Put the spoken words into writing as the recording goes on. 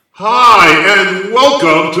Hi, and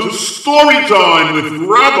welcome to Storytime with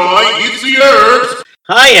Rabbi Yitzi Herbst.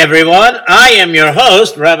 Hi, everyone. I am your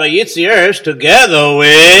host, Rabbi Yitzi Herbst, together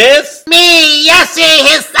with... me, Yossi,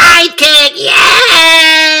 his sidekick.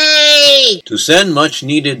 Yay! To send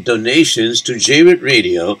much-needed donations to J-Root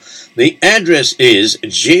Radio, the address is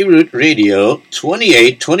J-Root Radio,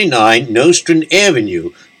 2829 Nostrand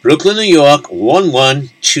Avenue, Brooklyn, New York,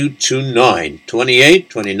 11229.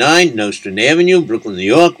 2829 Nostrand Avenue, Brooklyn, New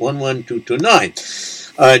York,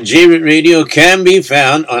 11229. J-Root Radio can be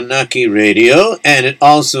found on Naki Radio, and it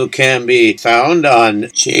also can be found on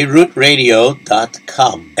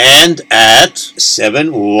jrootradio.com and at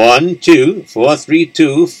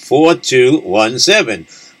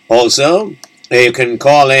 712-432-4217. Also, you can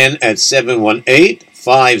call in at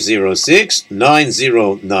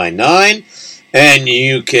 718-506-9099. And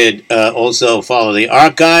you could also follow the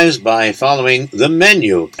archives by following the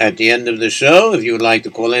menu at the end of the show if you would like to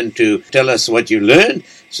call in to tell us what you learned.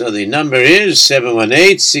 So the number is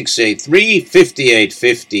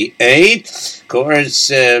 718-683-5858. Of course,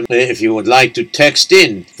 if you would like to text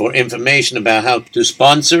in for information about how to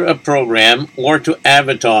sponsor a program or to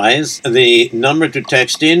advertise, the number to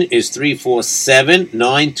text in is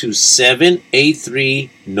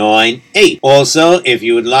 347-927-8398. Also, if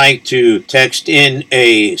you would like to text in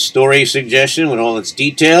a story suggestion with all its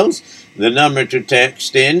details, the number to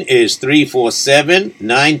text in is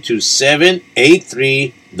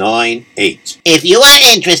 347-927-8398. If you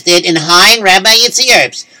are interested in hiring Rabbi Yitzi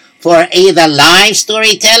Herbst for either live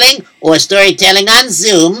storytelling or storytelling on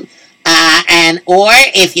Zoom, or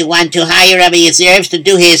if you want to hire Rabbi Yitzi Herbst to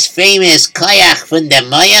do his famous Koyach from the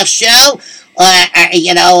Moyach show,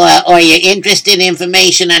 or you're interested in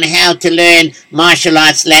information on how to learn martial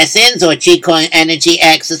arts lessons or Qigong energy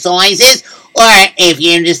exercises, or if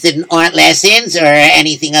you're interested in art lessons or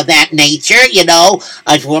anything of that nature,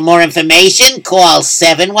 for more information, call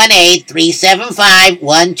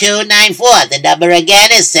 718-375-1294. The number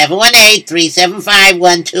again is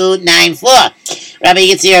 718-375-1294. Rabbi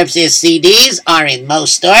Yitzi Herbst's CDs are in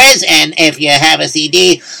most stores, and if you have a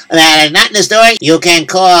CD that is not in the store, you can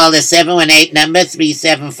call the 718 number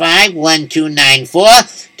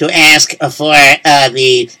 375-1294 to ask for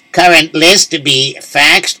the current list to be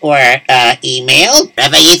faxed or emailed.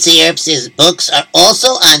 Rabbi Yitzi Herbst's books are also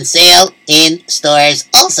on sale in stores,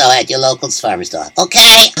 also at your local farm store.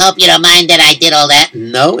 Okay, hope you don't mind that I did all that.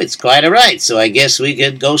 No, it's quite all right. So I guess we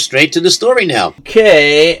could go straight to the story now.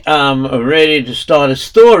 Okay, I'm ready to start a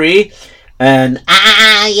story. And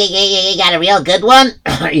you got a real good one?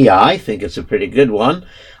 yeah, I think it's a pretty good one.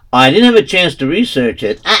 I didn't have a chance to research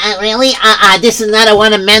it. Really? This is another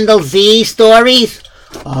one of Mendel Z stories?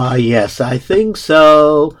 Yes, I think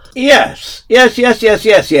so. Yes.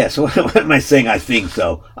 What am I saying? I think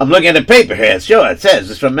so. I'm looking at the paper here. Sure, it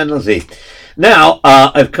says it's from Mendel Z. Now,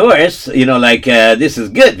 of course, this is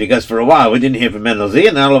good because for a while we didn't hear from Mendel Z,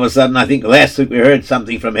 and all of a sudden, I think last week we heard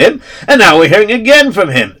something from him, and now we're hearing again from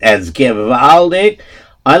him. As Kev.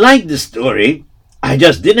 I like the story. I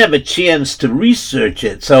just didn't have a chance to research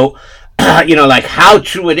it. So, how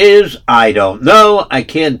true it is, I don't know. I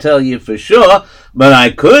can't tell you for sure, but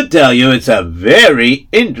I could tell you it's a very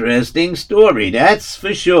interesting story. That's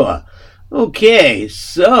for sure. Okay,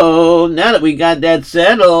 so now that we got that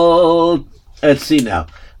settled, let's see now.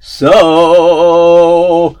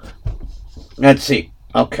 So, let's see.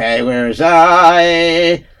 Okay, where is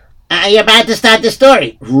I? You're about to start the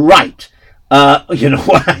story. Right. You know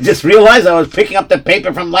what? I just realized I was picking up the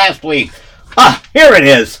paper from last week. Here it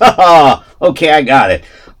is. Okay, I got it.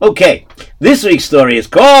 Okay, this week's story is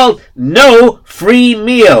called No Free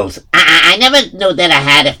Meals. I never knew that I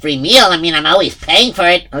had a free meal. I mean, I'm always paying for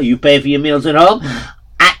it. Oh, you pay for your meals at home?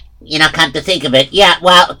 Come to think of it. Yeah,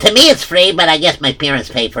 well, to me it's free, but I guess my parents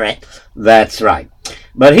pay for it. That's right.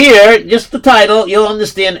 But here, just the title, you'll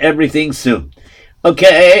understand everything soon.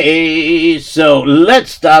 Okay, so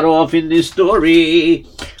let's start off in this story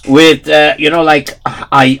with,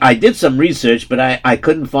 I did some research, but I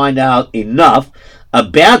couldn't find out enough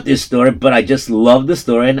about this story, but I just love the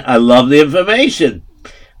story and I love the information.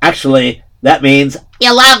 Actually, that means...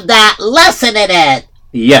 you love that lesson in it.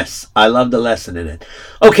 Yes, I love the lesson in it.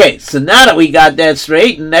 Okay, so now that we got that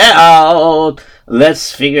straightened out,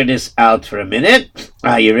 let's figure this out for a minute.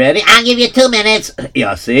 Are you ready? I'll give you 2 minutes.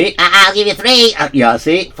 Yossi. I'll give you 3.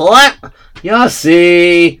 Yossi. 4.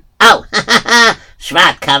 Yossi. Oh,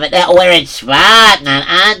 Shvat coming. We're in Shvat, not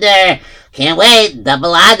under. Can't wait.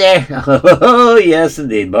 Double under. Oh, yes,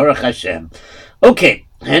 indeed. Baruch Hashem. Okay,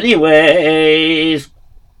 anyways...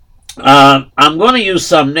 I'm going to use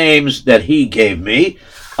some names that he gave me.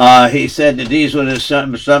 He said that these were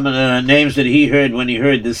some of the names that he heard when he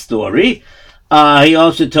heard this story. He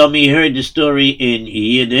also told me he heard the story in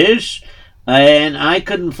Yiddish, and I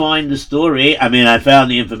couldn't find the story. I mean, I found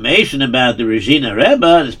the information about the Regina Rebbe.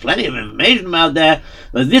 There's plenty of information about that,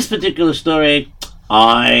 but this particular story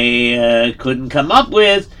I couldn't come up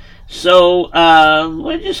with. So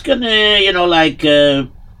we're just gonna,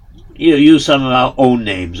 use some of our own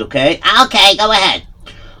names, okay? Okay, go ahead.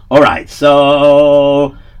 All right,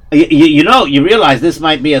 so you realize this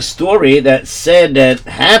might be a story that said that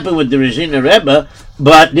happened with the Regina Rebbe,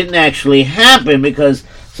 but didn't actually happen, because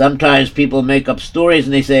sometimes people make up stories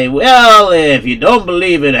and they say, well, if you don't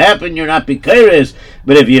believe it happened, you're not Bikairis.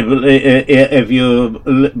 But if you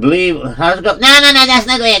believe, how's it go? No, that's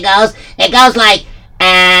not the way it goes. It goes like,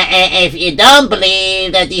 if you don't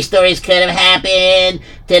believe that these stories could have happened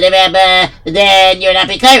to the Rebbe, then you're not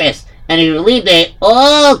Bikairis. And if you believe they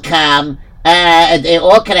all could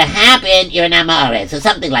have happened, you're not Ma'aretz, or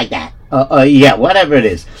something like that. Yeah, whatever it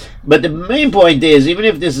is. But the main point is, even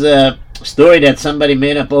if this is a story that somebody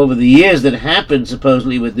made up over the years that happened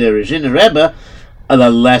supposedly with the Regina Rebbe, the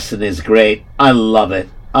lesson is great. I love it.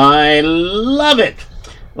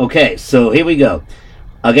 Okay, so here we go.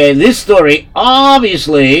 Okay, this story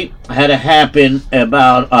obviously had to happen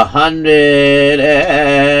about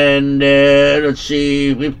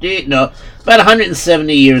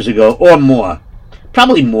 170 years ago, or more.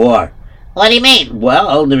 Probably more. What do you mean?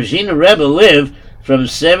 Well, the Regina Rebbe lived from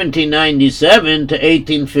 1797 to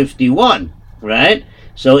 1851, right?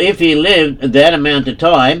 So if he lived that amount of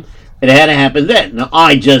time, it had to happen then. Now,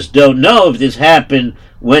 I just don't know if this happened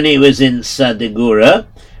when he was in Sadegura,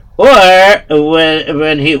 or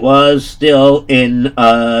when he was still in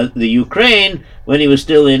the Ukraine, when he was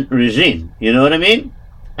still in Regine. You know what I mean?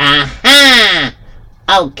 Aha!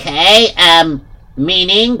 Okay,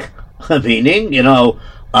 meaning? Meaning,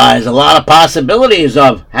 there's a lot of possibilities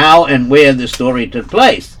of how and where the story took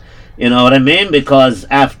place. You know what I mean? Because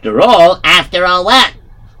after all what?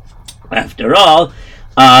 After all,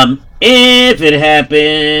 if it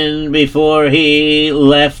happened before he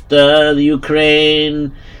left the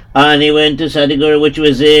Ukraine and he went to Sadegura, which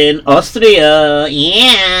was in Austria,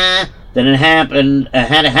 yeah, then it had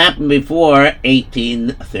to happen before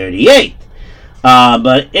 1838.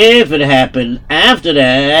 But if it happened after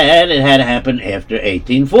that, it had to happen after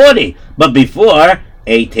 1840, but before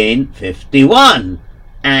 1851.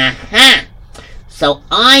 Aha! So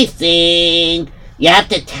I think you have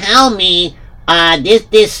to tell me,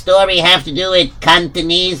 this story have to do with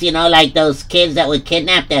Cantonese, like those kids that were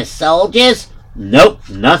kidnapped as soldiers? Nope,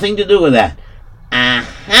 nothing to do with that.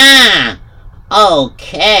 Aha!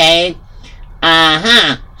 Okay.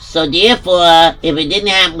 Aha! So therefore, if it didn't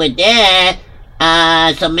happen with that,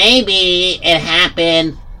 so maybe it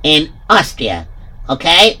happened in Austria,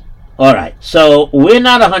 okay? Alright, so we're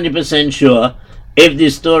not 100% sure if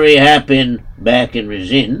this story happened back in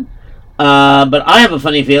Regine, but I have a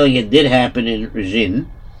funny feeling it did happen in Regine,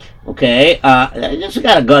 okay? I just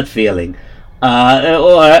got a gut feeling.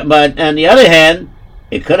 But on the other hand,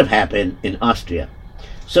 it could have happened in Austria.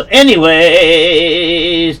 So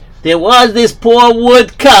anyways, there was this poor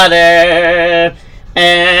woodcutter,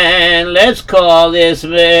 and let's call this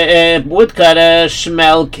woodcutter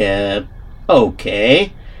Schmelke.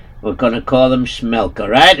 Okay, we're gonna call him Schmelke,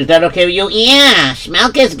 right? Is that okay with you? Yeah,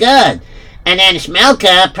 Schmelke's good. And then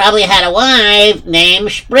Schmelke probably had a wife named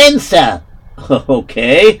Sprinza.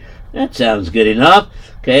 Okay, that sounds good enough.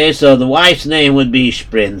 Okay, so the wife's name would be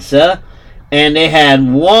Sprinza, and they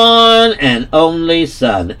had one and only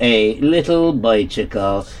son, a little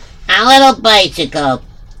bicycle. A little bicycle.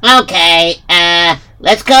 Okay,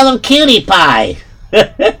 let's call him Cutie Pie.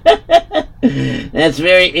 That's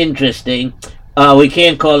very interesting. We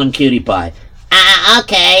can't call him Cutie Pie.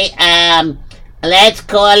 Okay, let's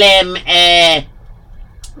call him,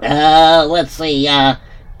 let's see,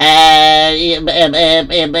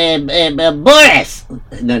 Boris.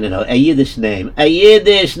 No, a Yiddish name.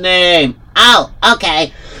 Oh,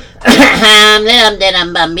 okay. So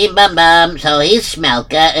he's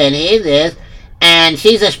Schmelke, and he's this, and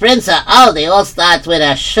she's a Sprinza. Oh, they all start with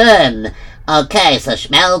a Shun. Okay, so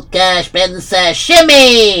Schmelke, Sprinza,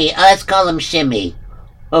 Shimmy. Let's call him Shimmy.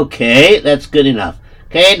 Okay, that's good enough.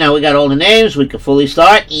 Okay, now we got all the names. We can fully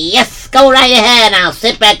start. Yes, go right ahead. I'll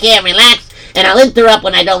sit back here and relax, and I'll interrupt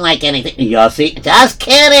when I don't like anything. Yossi. Just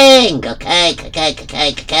kidding. Okay. Okay.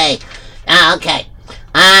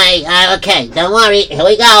 Okay, don't worry. Here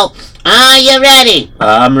we go. Are you ready?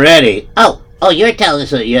 I'm ready. Oh, you're telling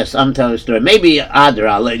us. Yes, I'm telling a story. Maybe, Adra,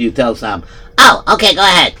 I'll let you tell some. Oh, okay, go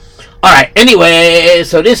ahead. All right. Anyway,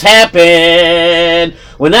 so this happened.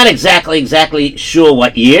 We're not exactly sure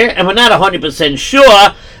what year, and we're not 100%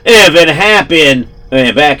 sure if it happened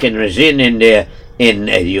back in Rezhin in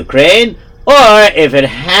Ukraine, or if it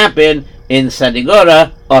happened in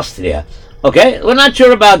Sadigora, Austria. Okay, we're not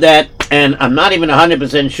sure about that, and I'm not even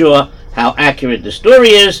 100% sure how accurate the story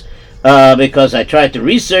is, because I tried to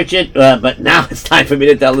research it, but now it's time for me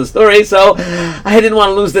to tell the story, so I didn't want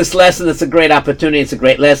to lose this lesson. It's a great opportunity. It's a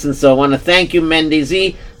great lesson, so I want to thank you, Mendy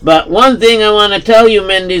Z. But one thing I want to tell you,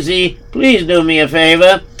 Mendy Z, please do me a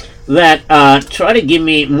favor, that try to give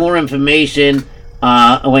me more information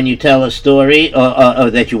when you tell a story, or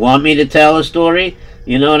that you want me to tell a story.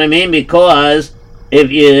 You know what I mean? Because if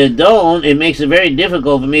you don't, it makes it very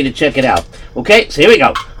difficult for me to check it out. Okay, so here we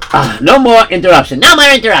go. No more interruption. No more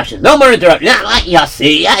interruption. No more interruption. You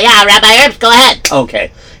see, yeah, Rabbi Herbst, go ahead.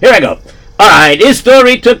 Okay, here I go. All right, this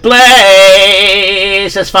story took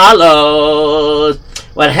place as follows.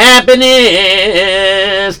 What happened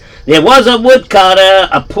is there was a woodcutter,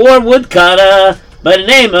 a poor woodcutter by the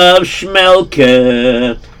name of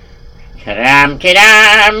Shmelke. Kidam,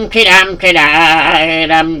 kidam, kidam,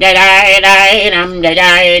 kidam,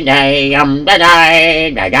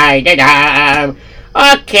 da-da-da-dum,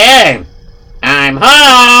 okay, I'm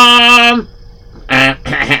home.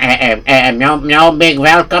 No big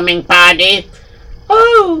welcoming party.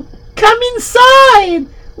 Oh, come inside.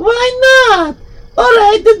 Why not? All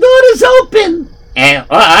right, the door is open.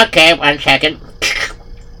 Okay, 1 second.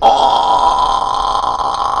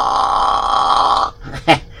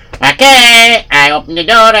 Okay, I open the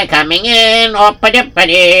door. I'm coming in.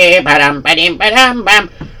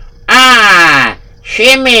 Ah,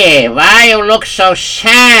 Shimmy, why you look so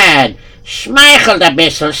sad? Smile a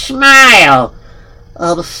bissel, smile.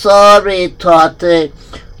 I'm sorry, Tate.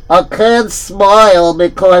 I can't smile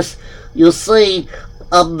because, you see,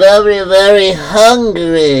 I'm very, very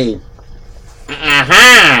hungry.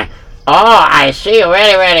 Aha! Oh, I see you're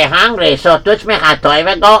really, really hungry. So, touch me,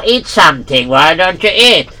 Hatoiva, go eat something. Why don't you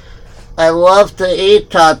eat? I love to eat,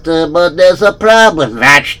 Tate, but there's a problem.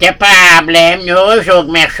 What's the problem? Nu, zoek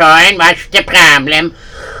me schon. What's the problem?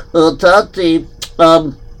 Tate, I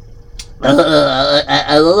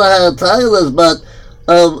don't know how to tell you this, but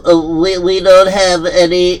we don't have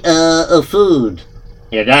any food.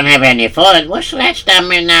 You don't have any food? What's that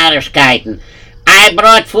mir Nahrungskeiten? I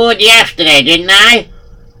brought food yesterday, didn't I?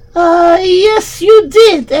 Yes, you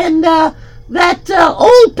did, and that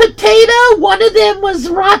old potato, one of them was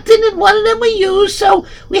rotten and one of them was used, so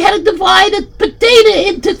we had to divide a potato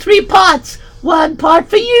into 3 parts. 1 part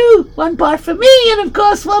for you, 1 part for me, and of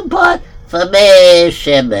course 1 part for me,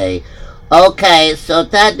 Shimmy. Okay, so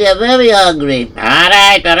Tate, you're very hungry. All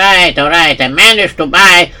right. I managed to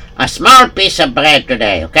buy a small piece of bread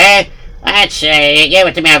today, okay? That's, you gave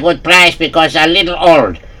it to me a good price because I'm a little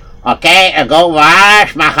old. Okay, go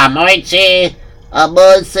wash, mach a moitzi. A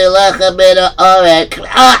moitzi lachamina, alright.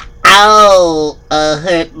 Ow, I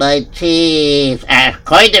hurt my teeth.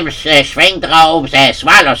 Koidem swing drauf,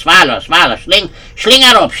 swallow, sling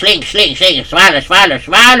her up, sling,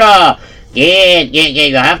 swallow. Get,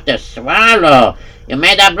 you have to swallow. You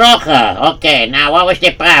made a brocha. Okay, now what was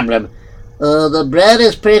the problem? The bread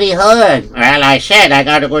is pretty hard. Well, I said I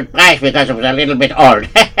got a good price because it was a little bit old.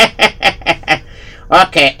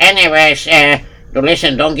 Okay, anyways,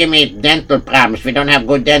 listen, don't give me dental problems. We don't have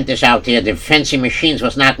good dentists out here. The fancy machines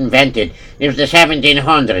was not invented. It was the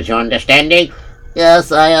 1700s, you understanding?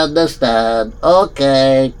 Yes, I understand.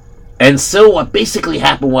 Okay. And so what basically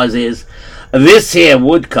happened is this here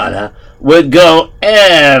woodcutter would go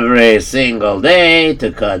every single day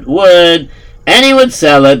to cut wood, and he would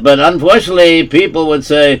sell it, but unfortunately people would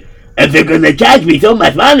say, if they're going to charge me so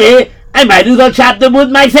much money, I might as well chop the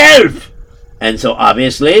wood myself. And so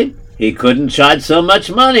obviously he couldn't charge so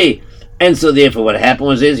much money, and so therefore what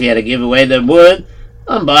happened he had to give away the wood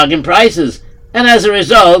on bargain prices, and as a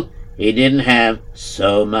result he didn't have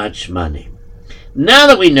so much money. Now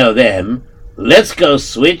that we know them, let's go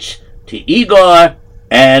switch to Igor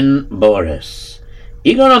and Boris.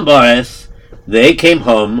 Igor and Boris, they came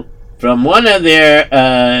home from one of their,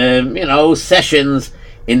 sessions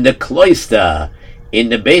in the cloister, in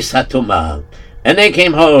the Beis HaTumah. And they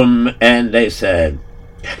came home and they said,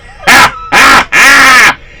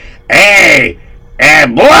 Hey,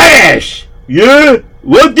 Boris! Yeah?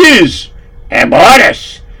 What is?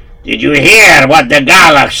 Boris, did you hear what the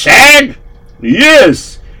Galach said?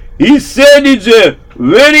 Yes, he said it's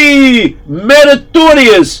very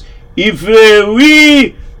meritorious if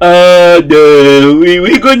we're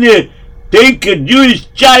gonna take a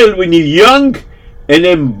Jewish child when he's young and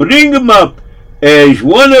then bring him up as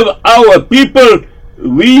one of our people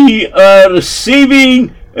we are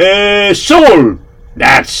saving soul.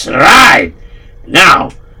 That's right.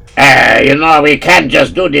 Now, we can't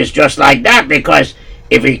just do this just like that, because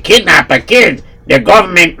if we kidnap a kid, the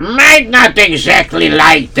government might not exactly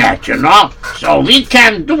like that, So we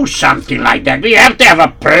can't do something like that. We have to have a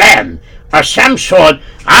plan of some sort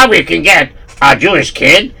how we can get a Jewish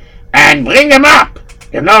kid and bring him up.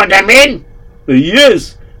 You know what I mean?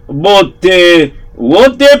 Yes, but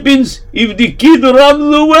what happens if the kid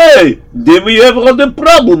runs away? Then we have another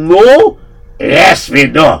problem, no? Yes, we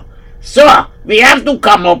do. So, we have to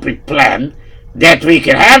come up with a plan that we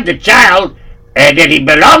can have the child and that he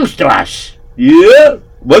belongs to us. Yeah?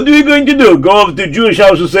 What are we going to do? Go up to the Jewish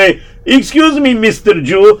house and say, "Excuse me, Mr.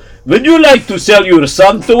 Jew, would you like to sell your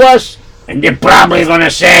son to us?" And they're probably going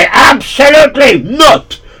to say, "Absolutely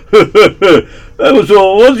not."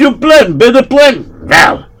 So, what's your plan? Better plan?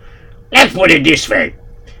 Well, let's put it this way.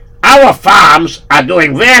 Our farms are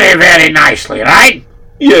doing very, very nicely, right?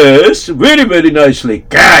 Yes, very, very nicely.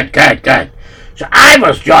 Good. So I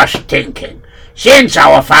was just thinking, since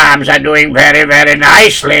our farms are doing very, very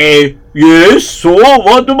nicely... Yes, so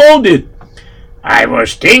what about it? I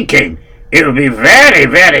was thinking it would be very,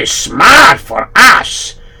 very smart for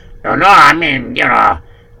us. Come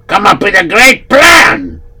up with a great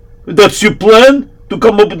plan. That's your plan? To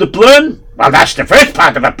come up with a plan? Well, that's the first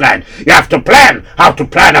part of a plan. You have to plan how to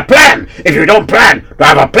plan a plan. If you don't plan to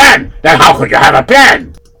have a plan, then how could you have a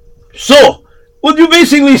plan? So, what you're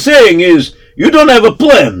basically saying is, you don't have a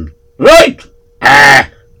plan, right?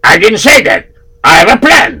 I didn't say that. I have a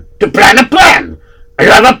plan to plan a plan. You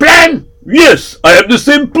have a plan? Yes, I have the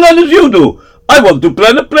same plan as you do. I want to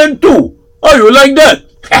plan a plan too. Are you like that?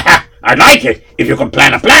 I'd like it if you can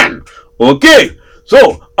plan a plan. Okay,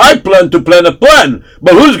 so I plan to plan a plan,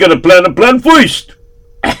 but who's gonna plan a plan first?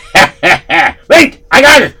 Wait, I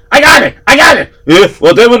got it. Yeah,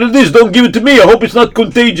 whatever it is, don't give it to me. I hope it's not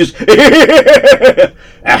contagious.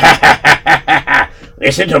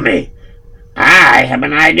 Listen to me. I have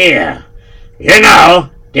an idea.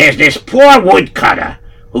 There's this poor woodcutter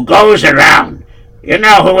who goes around. You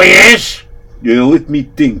know who he is? Yeah, let me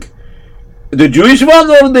think. The Jewish one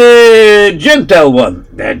or the Gentile one?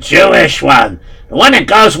 The Jewish one. The one that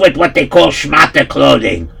goes with what they call schmatter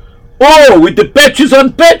clothing. Oh, with the patches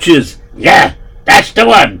on patches. Yeah, that's the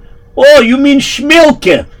one. Oh, you mean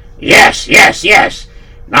Schmilke? Yes.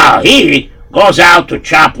 Now, he goes out to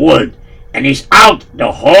chop wood, and he's out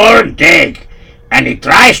the whole day, and he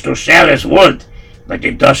tries to sell his wood, but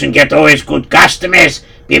it doesn't get always good customers.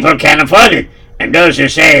 People can't afford it, and those who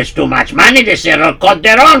say it's too much money, they say they'll cut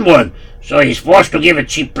their own wood, so he's forced to give a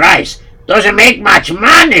cheap price. Doesn't make much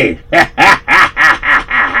money.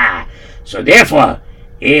 So therefore,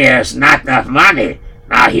 he has not enough money.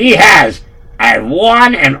 Now, he has a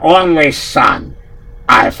one and only son,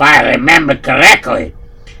 if I remember correctly.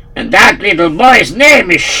 And that little boy's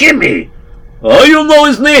name is Shimmy. How you know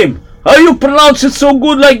his name? How you pronounce it so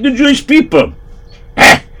good like the Jewish people?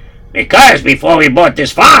 Because before we bought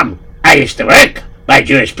this farm, I used to work by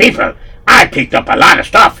Jewish people. I picked up a lot of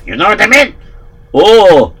stuff, you know what I mean?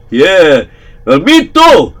 Oh, yeah. Well, me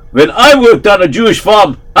too. When I worked on a Jewish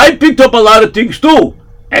farm, I picked up a lot of things too.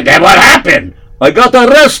 And then what happened? I got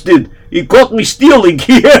arrested. He caught me stealing.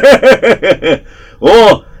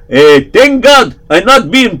 Oh, thank God I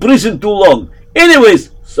not be in prison too long.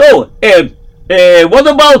 Anyways, so, what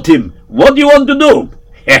about him? What do you want to do?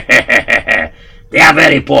 They are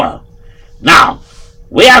very poor. Now,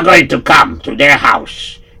 we are going to come to their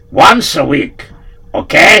house once a week,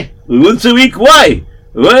 okay? Once a week? Why?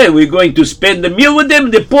 Well, we're going to spend a meal with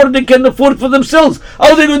them. The poor, they can afford for themselves.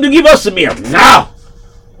 How are they going to give us a meal? No!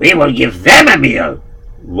 We will give them a meal.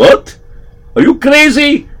 What? Are you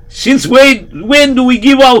crazy? Since when do we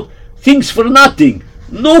give out things for nothing?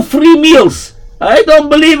 No free meals. I don't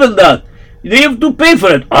believe in that. They have to pay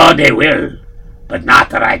for it. Oh, they will. But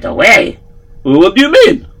not right away. What do you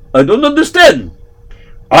mean? I don't understand.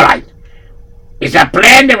 All right. It's a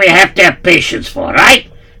plan that we have to have patience for, right?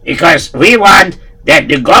 Because we want that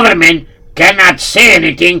the government cannot say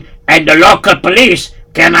anything and the local police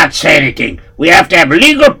cannot say anything. We have to have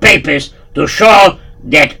legal papers to show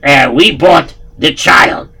that we bought the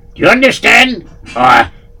child. Do you understand?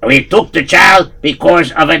 Or we took the child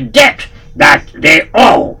because of a debt that they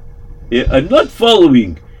owe. I'm not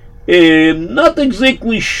following. Not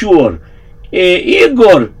exactly sure.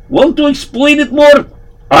 Igor, want to explain it more?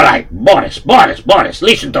 All right, Boris,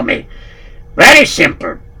 listen to me. Very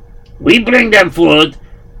simple. We bring them food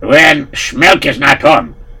when Schmelk is not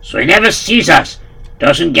home, so he never sees us,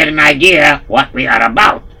 doesn't get an idea what we are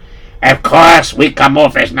about. Of course, we come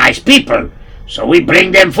off as nice people, so we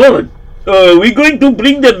bring them food. We going to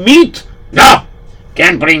bring the meat? No,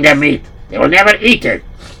 can't bring them meat. They will never eat it.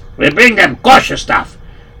 We bring them kosher stuff,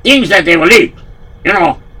 things that they will eat. You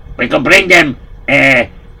know, we can bring them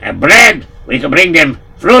bread. We can bring them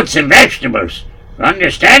fruits and vegetables.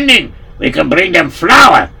 Understanding? We can bring them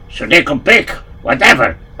flour so they can pick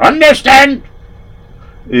whatever. Understand?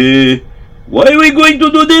 Why are we going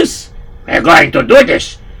to do this? We're going to do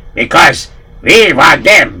this because we want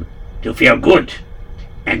them to feel good.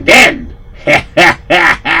 And then,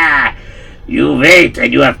 you wait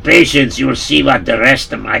and you have patience, you'll see what the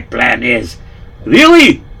rest of my plan is.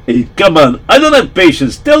 Really? Hey, come on, I don't have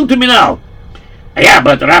patience. Tell it to me now. Yeah,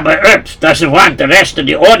 but Rabbi Earps doesn't want the rest of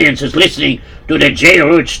the audience is listening to the J.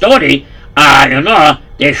 Root story.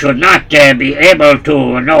 They should not be able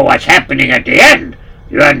to know what's happening at the end.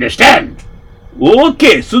 You understand?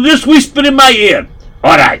 Okay, so just whisper in my ear.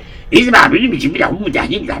 All right. You think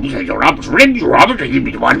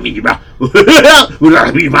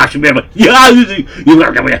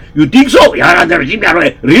so?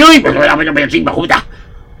 Really?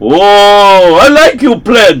 Oh, I like your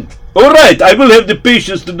plan. All right, I will have the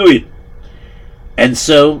patience to do it. And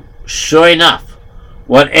so, sure enough,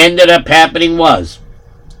 what ended up happening was,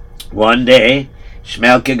 one day,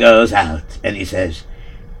 Schmelke goes out and he says,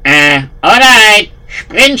 all right,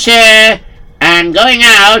 Sprinzer, I'm going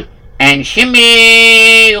out, and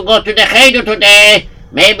Shimmy, you go to the Cheder today.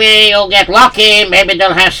 Maybe you'll get lucky. Maybe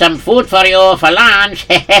they'll have some food for you for lunch.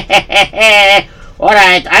 All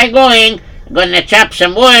right, I'm going. I'm going to chop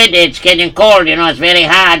some wood. It's getting cold, it's very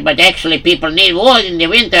hard, but actually people need wood in the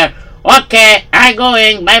winter. Okay, I'm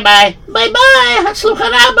going. Bye-bye. Bye-bye,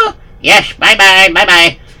 Hatzlucha Rabba. Yes, bye-bye,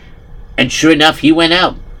 bye-bye. And sure enough, he went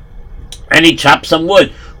out. And he chopped some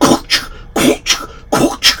wood.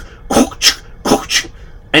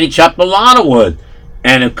 And he chopped a lot of wood.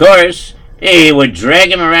 And of course, he would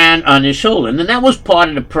drag him around on his shoulder. And that was part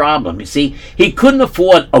of the problem. You see, he couldn't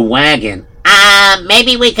afford a wagon.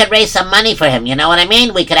 Maybe we could raise some money for him, you know what I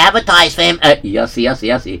mean? We could advertise for him.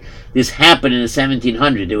 Yossi. This happened in the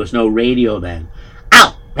 1700s. There was no radio then.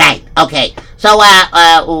 Oh, right, okay. So,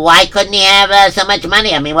 why couldn't he have so much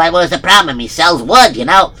money? I mean, what was the problem? He sells wood,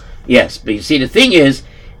 Yes, but you see, the thing is,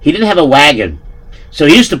 he didn't have a wagon. So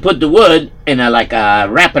he used to put the wood in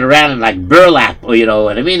wrap it around in like burlap, or you know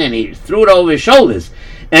what I mean, and he threw it over his shoulders.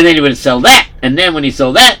 And then he would sell that. And then when he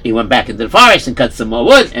sold that, he went back into the forest and cut some more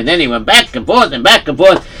wood. And then he went back and forth and back and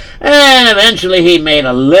forth. And eventually he made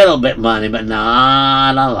a little bit money, but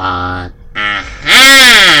not a lot.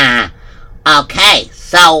 Aha! Okay,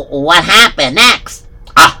 so what happened next?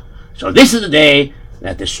 So this is the day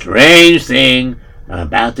that the strange thing I'm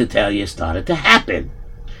about to tell you started to happen.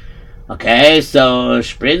 Okay, so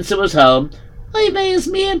Sprinzer was home. I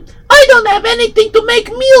don't have anything to make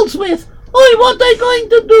meals with. Oh, what I going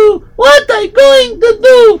to do? What I going to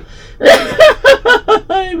do?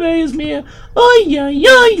 I weiß mir.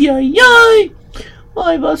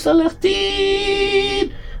 I was a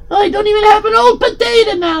lechtin. I don't even have an old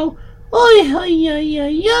potato now.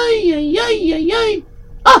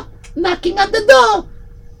 Knocking on the door.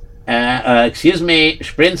 Excuse me,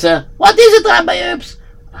 Sprinzer. What is it, Rabbi Erbs?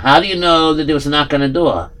 How do you know that there was a knock on the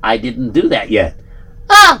door? I didn't do that yet.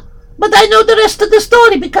 But I know the rest of the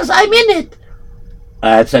story because I'm in it.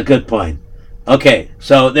 That's a good point. Okay,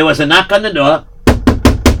 so there was a knock on the door.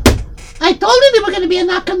 I told you there was going to be a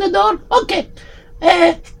knock on the door. Okay.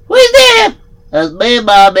 Who is there? It's me,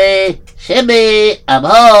 Mommy. Shimmy, I'm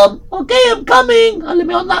home. Okay, I'm coming. Let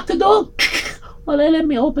me unlock the door. Let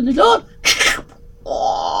me open the door.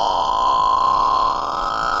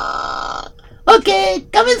 Okay,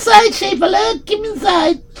 come inside, Shapealert. Come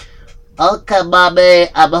inside. Okay, Mommy,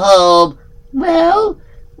 I'm home. Well,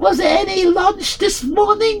 was there any lunch this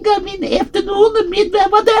morning? I mean, afternoon or midday,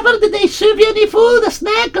 whatever? Did they serve you any food, a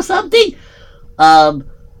snack or something?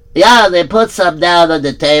 Yeah, they put some down on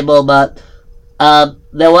the table, but,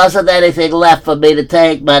 there wasn't anything left for me to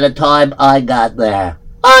take by the time I got there.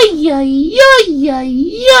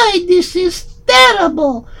 This is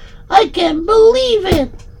terrible. I can't believe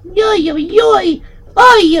it.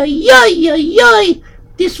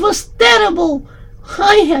 This was terrible.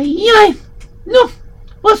 No,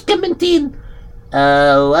 what's Clementine?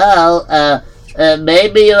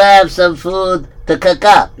 Maybe you have some food to cook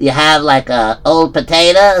up. You have like a old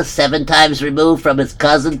potato 7 times removed from its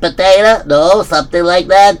cousin potato? No, something like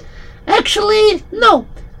that? Actually, no.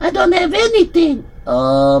 I don't have anything.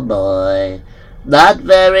 Oh boy. Not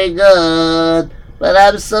very good. But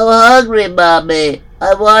I'm so hungry, Mommy.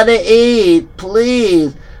 I want to eat.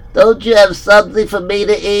 Please. Don't you have something for me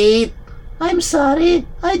to eat? I'm sorry.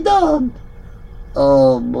 I don't.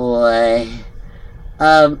 Oh boy.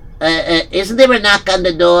 isn't there a knock on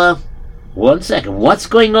the door? 1 second. What's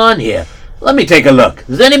going on here? Let me take a look.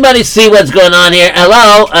 Does anybody see what's going on here?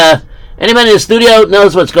 Hello? Anybody in the studio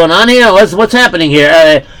knows what's going on here? What's happening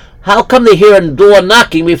here? How come they hear a door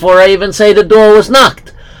knocking before I even say the door was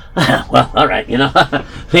knocked? Well, all right,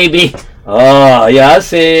 maybe. Oh, yeah, I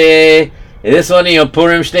see. Is this one of your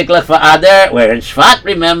Purim shtickler for Adar? We're in Shvat,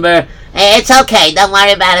 remember? Hey, it's okay. Don't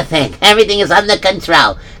worry about a thing. Everything is under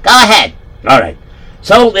control. Go ahead. All right.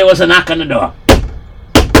 So there was a knock on the door.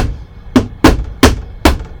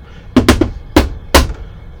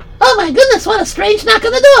 Oh my goodness, what a strange knock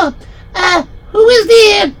on the door. Who is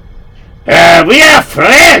there? We are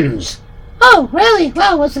friends. Oh, really?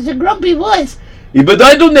 Wow, what's such a grumpy voice? Yeah, but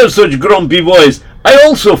I don't have such grumpy voice. I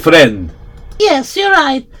also friend. Yes, you're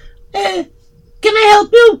right. Can I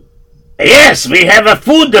help you? Yes, we have a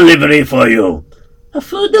food delivery for you. A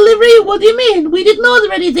food delivery? What do you mean? We didn't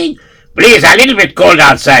order anything. Please, a little bit cold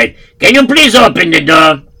outside. Can you please open the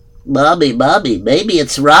door? Bobby, maybe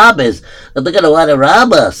it's robbers. They're gonna want to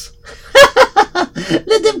rob us.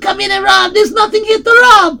 Let them come in and rob. There's nothing here to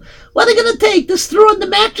rob. What are they gonna take? The straw on the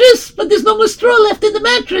mattress? But there's no more straw left in the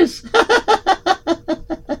mattress.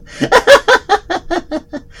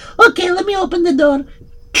 Okay, let me open the door.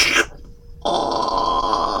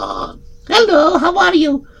 Oh, hello, how are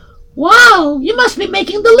you? Wow, you must be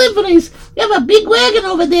making deliveries. You have a big wagon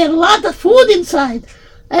over there, a lot of food inside.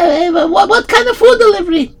 What kind of food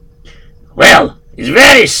delivery? Well, it's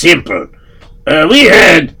very simple. We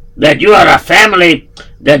heard that you are a family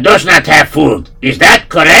that does not have food. Is that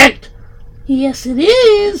correct? Yes, it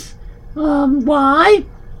is. Why?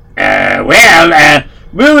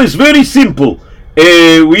 Well, it's very simple.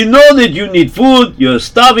 We know that you need food. You're a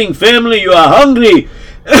starving family. You are hungry.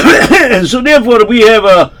 And so therefore we have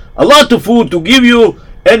a lot of food to give you,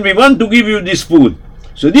 and we want to give you this food.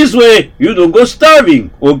 So this way you don't go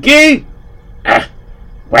starving, okay?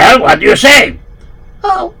 Well, what do you say?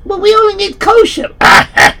 Oh, but we only need kosher.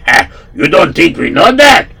 You don't think we know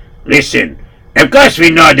that? Listen, of course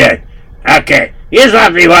we know that. Okay, here's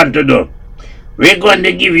what we want to do. We're going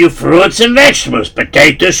to give you fruits and vegetables.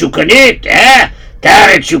 Potatoes you can eat, yeah.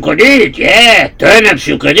 Carrots you could eat, yeah. Turnips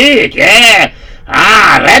you could eat, yeah.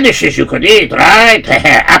 Radishes you could eat, right?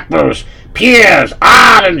 Apples, pears,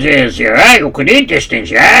 oranges, yeah. You could eat these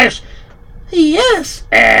things, yes? Yes.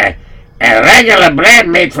 A regular bread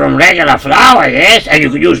made from regular flour, yes? And you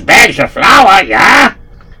could use bags of flour, yeah?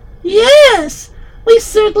 Yes, we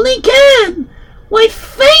certainly can. Why,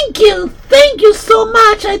 thank you. Thank you so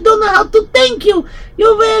much. I don't know how to thank you.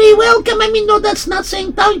 You're very welcome. No, that's not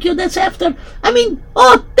saying thank you. That's after.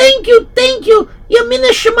 Thank you. You're Mina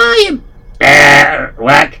Shemayim.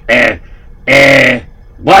 What?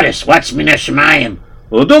 Boris, what's Mina Shemayim?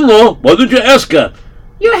 I don't know. Why don't you ask her?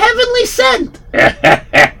 You're heavenly sent.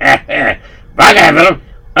 Whatever.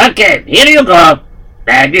 Okay, here you go.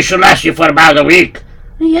 This should last you for about a week.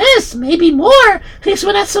 Yes, maybe more. Because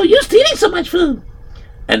we're not so used to eating so much food.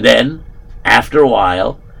 And then, after a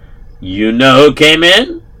while, you know who came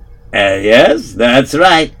in? Yes, that's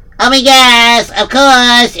right. Oh my gosh, of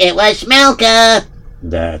course, it was Shmelka.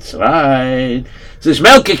 That's right. So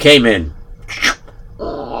Shmelka came in.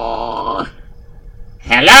 Oh.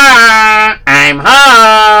 Hello, I'm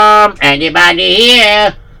home. Anybody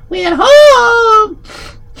here? We're home.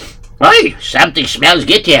 Oi, something smells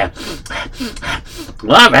good here.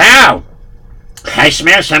 Oh, wow. I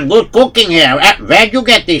smell some good cooking here. Where'd you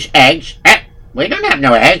get these eggs? We don't have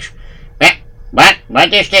no eggs.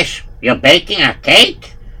 What is this? You're baking a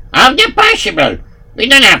cake? How's that possible? We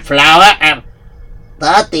don't have flour.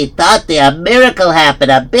 Tati, a miracle happened.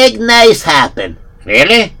 A big nace happened.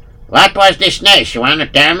 Really? What was this nace? You want to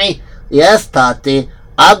tell me? Yes, Tati.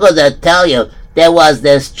 I'm going to tell you. There was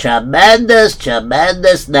this tremendous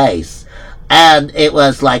nace. And it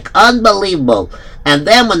was like unbelievable. And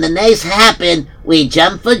then when the nace happened, we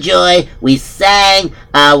jumped for joy. We sang.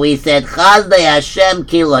 We said, Chazdei Hashem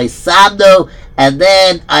Kiloi Sabdo. And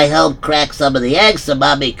then I helped crack some of the eggs so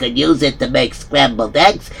Mommy could use it to make scrambled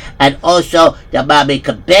eggs. And also the Mommy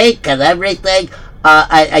could bake and everything.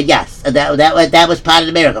 Yes, that was part of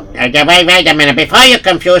the miracle. Wait a minute. Before you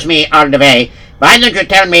confuse me all the way, why don't you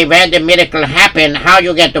tell me where the miracle happened, how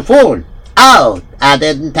you get the food? Oh, I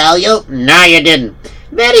didn't tell you? No, you didn't.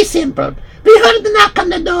 Very simple. We heard the knock on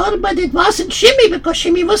the door, but it wasn't Shimmy because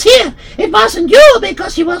Shimmy was here. It wasn't you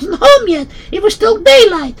because he wasn't home yet. It was still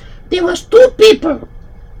daylight. There was two people.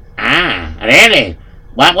 Really?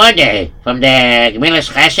 What were they? From the Gemilas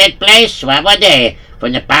Chesed place? What were they?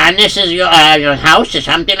 From the Parnas's, your house or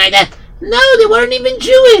something like that? No, they weren't even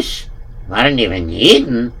Jewish. Weren't even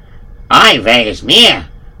Eden? Oy, where is me?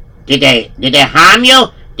 Did they harm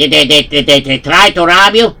you? Did they try to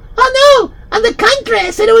rob you? Oh, no. On the contrary,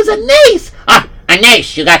 I said it was a nace. Ah, a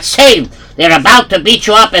nace. You got saved. They're about to beat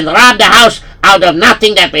you up and rob the house out of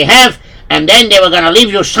nothing that we have, and then they were going to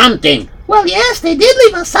leave you something. Well, yes, they did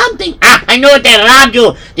leave us something. Ah, I knew it. They robbed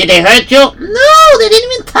you. Did they hurt you? No, they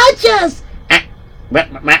didn't even touch us.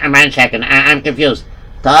 One second. I'm confused.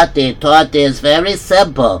 Tati, it's very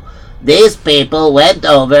simple. These people went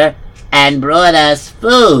over and brought us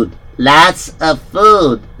food. Lots of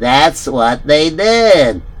food. That's what they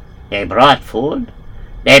did. They brought food?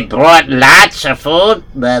 They brought lots of food?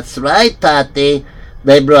 That's right, Tati.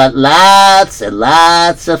 They brought lots and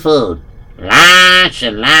lots of food. Lots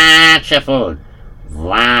and lots of food.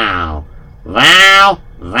 Wow. Wow.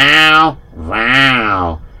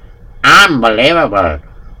 Unbelievable.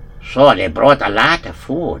 So they brought a lot of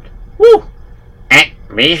food. Woo.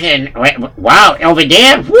 And wow, over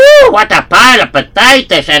there, woo, what a pile of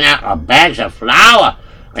potatoes and bags of flour.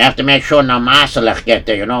 We have to make sure no masalach get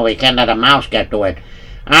there, we can't let a mouse get to it.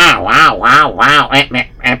 Ah, wow.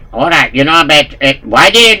 All right, but why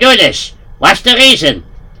do you do this? What's the reason?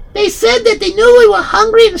 They said that they knew we were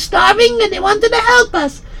hungry and starving and they wanted to help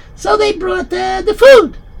us. So they brought the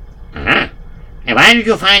food. Uh-huh. And why don't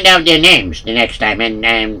you find out their names the next time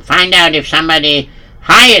and find out if somebody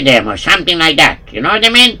hired them or something like that? You know what I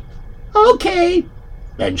mean? Okay.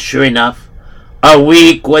 And sure enough, a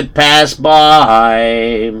week would pass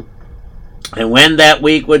by. And when that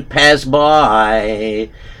week would pass by,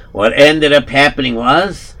 what ended up happening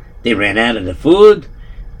was they ran out of the food,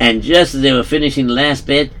 and just as they were finishing the last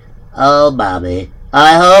bit, "Oh, Bobby,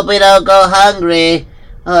 I hope we don't go hungry.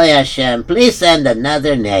 Oh, Hashem, please send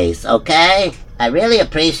another nace, okay? I really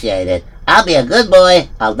appreciate it. I'll be a good boy.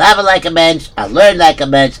 I'll daven like a mensch. I'll learn like a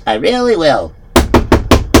mensch. I really will."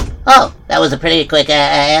 Oh, that was a pretty quick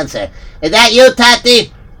answer. Is that you,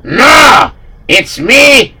 Tati? No! It's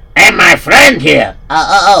me and my friend here.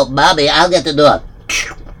 Bobby, I'll get the door.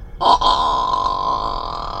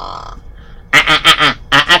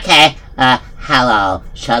 Okay. Hello.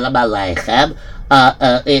 Shalom Aleichem.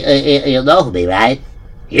 You know me, right?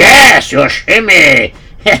 Yes, you're Shimmy.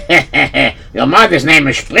 Your mother's name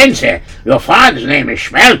is Splinter. Your father's name is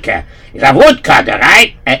Schmelke. He's a woodcutter,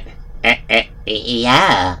 right?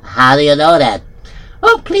 Yeah. How do you know that?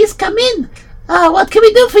 Oh, please come in. What can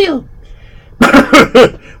we do for you?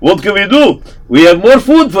 What can we do? We have more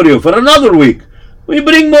food for you for another week. We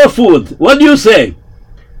bring more food. What do you say?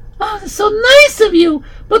 Oh, that's so nice of you.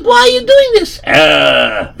 But why are you doing this?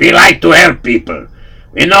 We like to help people.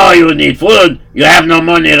 We know you need food. You have no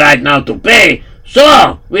money right now to pay.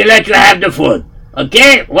 So, we let you have the food.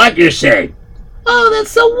 Okay? What do you say? Oh,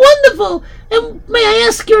 that's so wonderful. And may I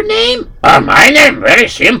ask your name? My name? Very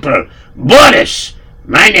simple. Boris.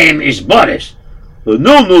 My name is Boris.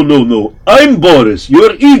 No. I'm Boris.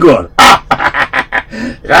 You're Igor.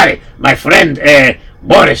 Sorry. My friend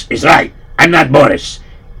Boris is right. I'm not Boris.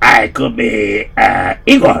 I could be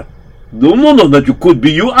Igor. No, that you could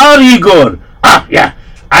be. You are Igor. Yeah.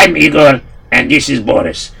 I'm Igor, and this is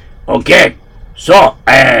Boris. Okay. So,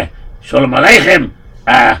 Shalom Aleichem.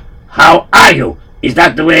 How are you? Is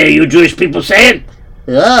that the way you Jewish people say it?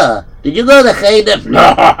 Yeah. Did you go to Cheder?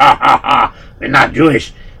 No, we're not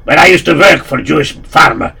Jewish. But I used to work for a Jewish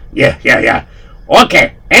farmer. Yeah.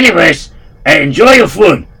 Okay. Anyways, enjoy your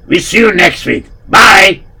food. We'll see you next week.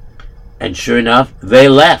 Bye. And sure enough, they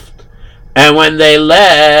left. And when they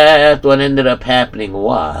left, what ended up happening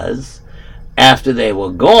was, after they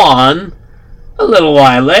were gone, a little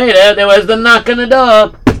while later, there was the knock on the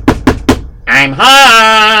door. I'm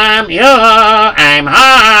home. I'm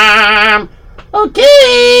home.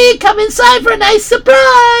 Okay, come inside for a nice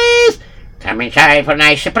surprise. Come inside for a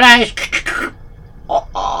nice surprise. All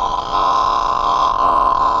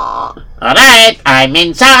right, I'm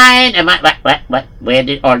inside. What? Where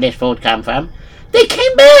did all this food come from? They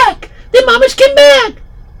came back. The mamas came back.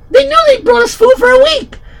 They knew they brought us food for a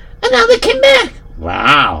week, and now they came back.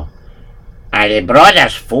 Wow. And they brought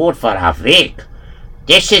us food for a week.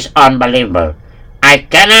 This is unbelievable. I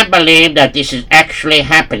cannot believe that this is actually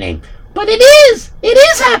happening. But it is. It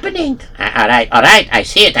is happening. All right. I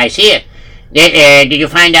see it. Did you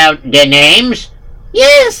find out their names?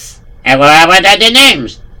 Yes. What are their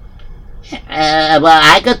names? Well,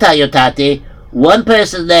 I can tell you, Tati. One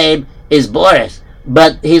person's name is Boris,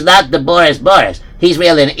 but he's not the Boris. He's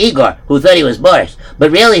really an Igor who thought he was Boris,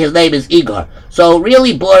 but really his name is Igor. So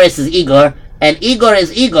really Boris is Igor, and Igor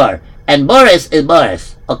is Igor, and Boris is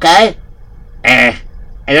Boris, okay? I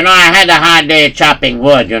had a hard day chopping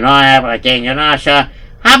wood, everything, so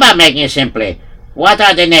how about making it simply? What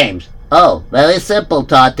are the names? Oh, very simple,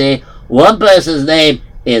 Tati. One person's name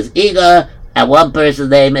is Igor, and one person's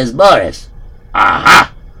name is Boris.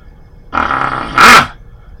 Aha! Aha!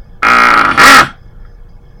 Aha!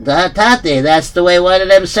 Tati, that's the way one of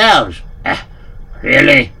them sounds.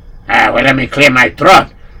 Really? Well, let me clear my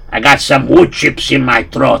throat. I got some wood chips in my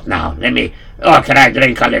throat now. Can I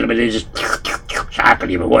drink a little bit of this?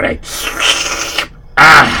 Chocolate, would I?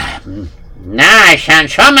 Now I sound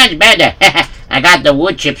so much better. I got the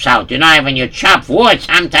wood chips out. You know, when you chop wood,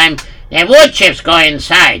 sometimes the wood chips go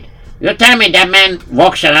inside. You tell me that man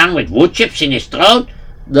walks around with wood chips in his throat?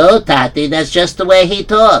 No, Tati, that's just the way he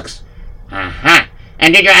talks. Uh-huh.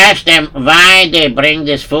 And did you ask them why they bring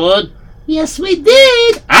this food? Yes, we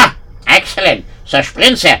did. Ah, excellent. So,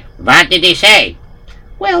 Sprinzer, what did he say?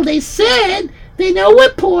 Well, they said they know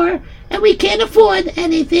we're poor and we can't afford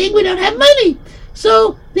anything. We don't have money.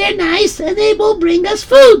 So they're nice and they will bring us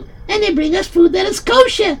food. And they bring us food that is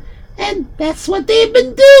kosher. And that's what they've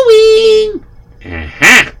been doing.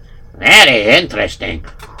 Uh-huh. Very interesting.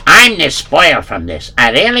 I'm spoiled from this.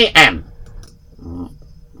 I really am.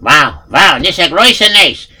 Wow, this is große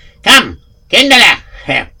nice. Come, Kinderle.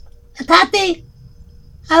 Tati,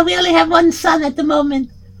 I really have one son at the moment.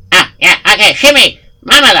 Yeah, okay, Shimmy,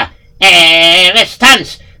 Mamala. Let's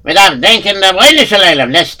dance. Without denken de Brüder Shalom.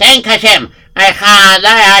 Let's thank Hashem. Echad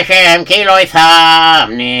Hashem ki lo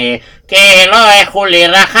yithamni. Ki lo echuli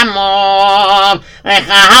rachamom.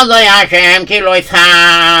 Echad Hashem ki lo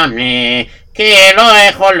yithamni. Ki lo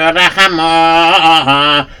echuli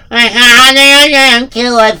rachamom. Echad Hashem ki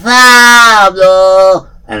lo yithamni.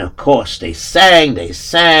 And of course they sang,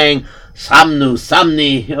 Samnu,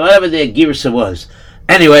 Samni, whatever their girsa was.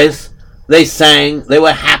 Anyways, they sang, they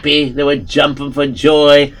were happy, they were jumping for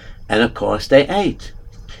joy, and of course they ate.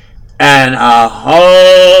 And a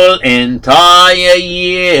whole entire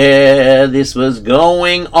year this was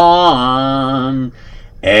going on.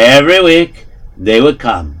 Every week they would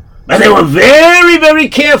come. But they were very, very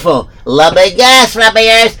careful. Yes,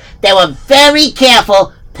 Rabbi, they were very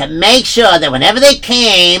careful to make sure that whenever they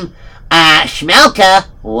came, Shmelka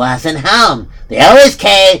wasn't home. They always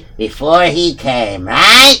came before he came,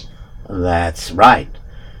 right? That's right.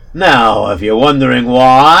 Now, if you're wondering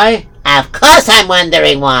why... Of course I'm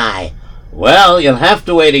wondering why. Well, you'll have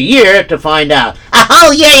to wait a year to find out. A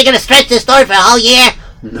whole year? You're going to stretch this story for a whole year?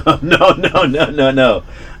 No.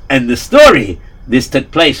 And the story, this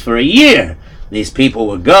took place for a year. These people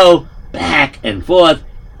would go back and forth.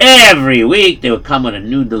 Every week they would come with a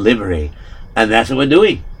new delivery. And that's what we're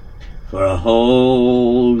doing. For a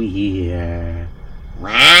whole year.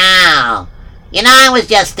 Wow. You know, I was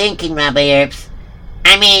just thinking, Rabbi Erbs.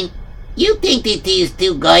 I mean, you think that these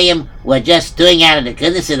two goyim were just doing out of the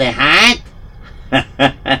goodness of their heart?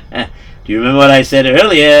 Do you remember what I said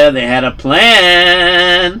earlier? They had a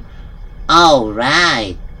plan. Oh,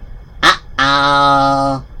 right.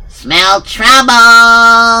 Uh-oh. Smell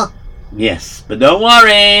trouble. Yes, but don't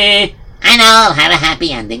worry. I know, I'll have a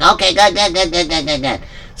happy ending. Okay, good.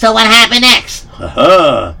 So what happened next?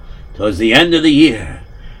 Towards the end of the year.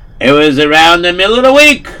 It was around the middle of the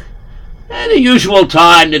week. And the usual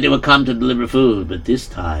time that they would come to deliver food. But this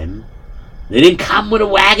time, they didn't come with a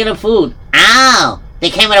wagon of food. Oh, they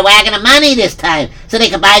came with a wagon of money this time. So they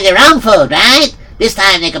could buy their own food, right? This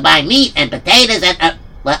time they could buy meat and potatoes and...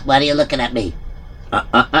 What are you looking at me?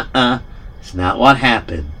 It's not what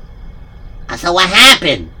happened. So what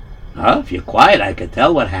happened? If you're quiet, I can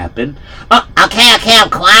tell what happened. Okay, I'm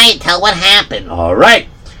quiet. Tell what happened. All right.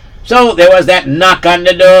 So there was that knock on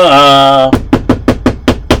the door.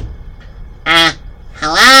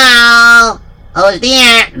 Hello? Who's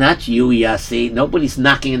there? Not you, Yossi. Nobody's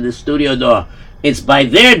knocking in the studio door. It's by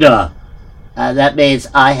their door. That means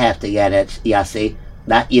I have to get it, Yossi.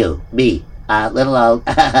 Not you. Me. Little old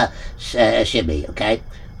Shimmy, okay?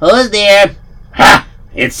 Who's there? Ha!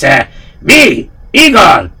 It's, me,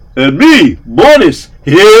 Igor. And me, Boris.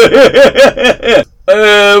 We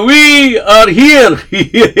are here.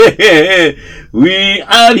 We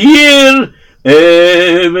are here.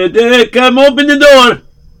 Come open the door.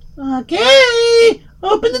 Okay.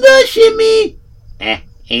 Open the door, Shimmy.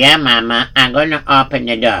 Yeah, Mama. I'm going to open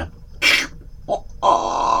the door.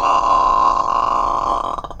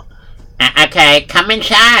 Okay, come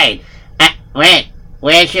inside. Wait,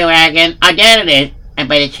 where's your wagon? Oh, there it is.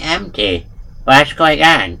 But it's empty. What's going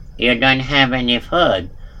on? You don't have any food.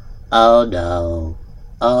 Oh no.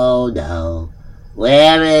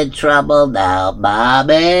 We're in trouble now,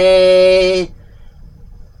 Mommy.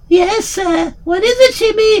 Yes, sir. What is it,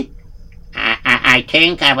 Shimmy? I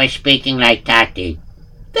think I was speaking like Tati.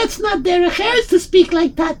 That's not Derech Eretz to speak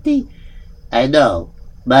like Tati. I know.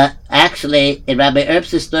 But actually, in Rabbi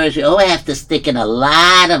Erbs' stories, we always have to stick in a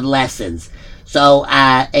lot of lessons. So,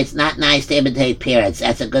 it's not nice to imitate parents.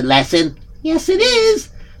 That's a good lesson. Yes, it is.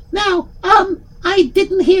 Now, I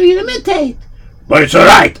didn't hear you imitate. But it's all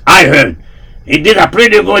right. I heard. He did a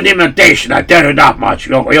pretty good imitation, I tell you that much.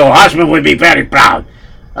 Your husband would be very proud.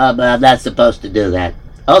 But I'm not supposed to do that.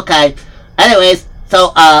 Okay. Anyways,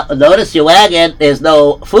 so, notice your wagon, there's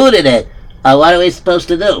no food in it. What are we supposed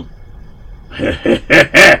to do?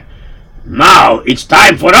 Now, it's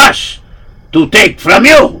time for us to take from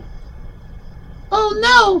you. Oh,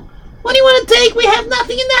 no. What do you want to take? We have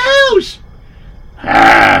nothing in the house.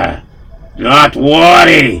 Don't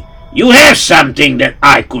worry. You have something that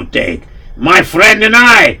I could take. My friend and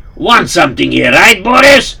I want something here, right,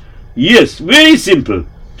 Boris? Yes, very simple.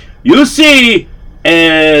 You see,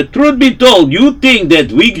 truth be told, you think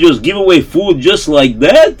that we just give away food just like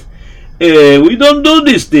that? We don't do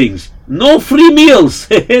these things. No free meals.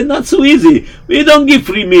 Not so easy. We don't give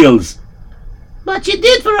free meals. But you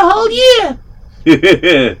did for a whole year.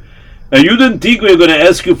 And you didn't think we were going to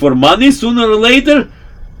ask you for money sooner or later?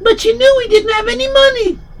 But you knew we didn't have any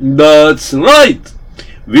money. That's right.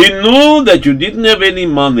 We knew that you didn't have any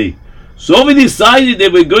money. So we decided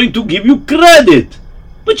that we're going to give you credit.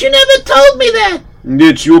 But you never told me that.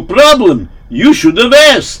 It's your problem. You should have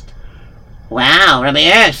asked. Wow, Rabbi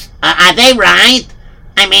Ernst, are they right?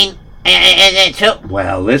 I mean, is it true?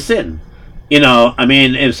 Well, listen.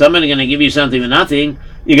 If somebody's going to give you something for nothing,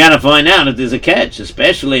 you got to find out if there's a catch,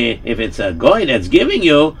 especially if it's a guy that's giving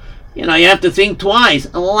you. You have to think twice.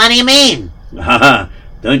 What do you mean?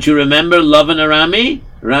 Don't you remember Lavan Arami?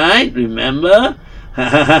 Right? Remember?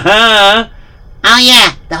 Oh,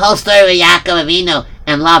 yeah, the whole story with Yaakov Avinu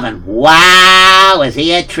and Lavan. Wow, was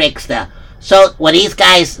he a trickster? So, were these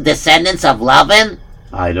guys descendants of Lavan?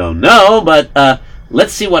 I don't know, but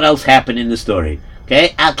let's see what else happened in the story.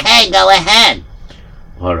 Okay? Okay, go ahead.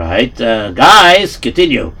 All right, guys,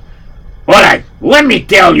 continue. All right, let me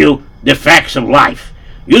tell you the facts of life.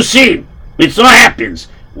 You see, it so happens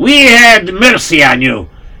we had mercy on you,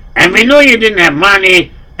 and we knew you didn't have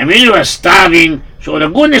money, and we knew you were starving, so the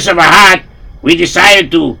goodness of our heart, we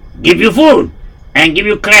decided to give you food and give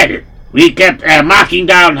you credit. We kept marking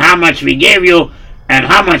down how much we gave you and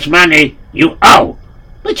how much money you owe.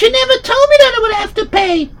 But you never told me that I would have to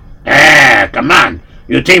pay. Come on.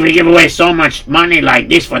 You think we give away so much money like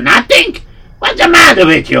this for nothing? What's the matter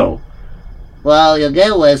with you? Well, you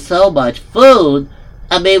gave away so much food.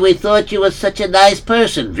 We thought you were such a nice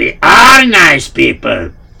person. We are nice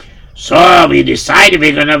people. So we decided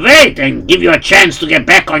we're gonna wait and give you a chance to get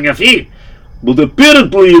back on your feet. But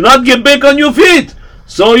apparently you're not get back on your feet.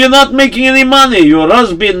 So you're not making any money. Your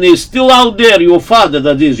husband is still out there. Your father,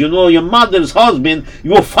 that is. Your mother's husband.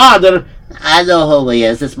 Your father. I know who he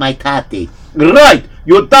is. It's my tati. Right.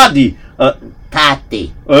 Your daddy.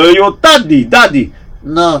 Tati. Your daddy.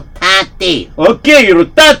 No, tati. Okay, your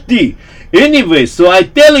tati. Anyway, so I'm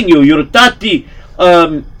telling you, your tati,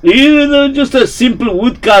 just a simple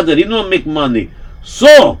woodcutter. He don't make money.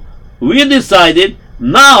 So we decided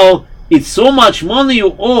now it's so much money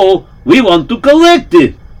you owe. We want to collect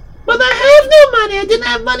it. But I have no money. I didn't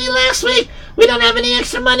have money last week. We don't have any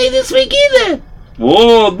extra money this week either.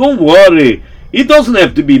 Oh, don't worry. It doesn't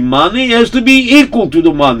have to be money. It has to be equal to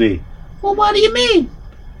the money. Well, what do you mean?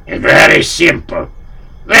 Very simple.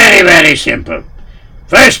 Very, very simple.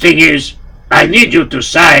 First thing is, I need you to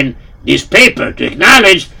sign this paper to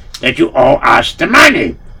acknowledge that you owe us the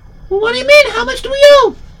money. Well, what do you mean? How much do we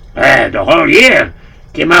owe? The whole year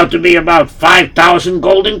came out to be about 5,000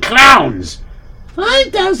 golden crowns.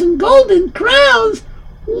 5,000 golden crowns?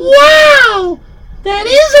 Wow! That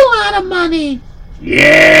is a lot of money.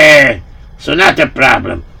 Yeah, so not a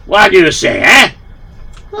problem. What do you say, eh?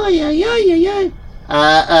 Oh, yeah.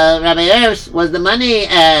 Rabbi Ernst, was the money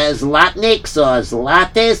zlotniks or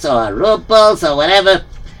zlatis or ruples or whatever?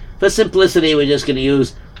 For simplicity, we're just going to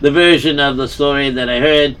use the version of the story that I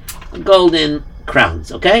heard, golden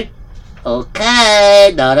crowns, okay?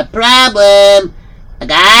 Okay, not a problem.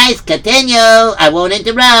 Guys, continue. I won't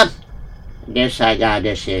interrupt. Guess I got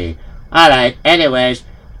this here. Alright, anyways.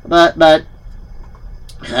 But,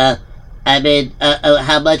 how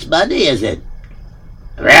much money is it?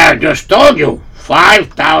 Well, I just told you.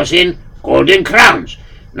 5,000 golden crowns.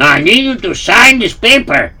 Now I need you to sign this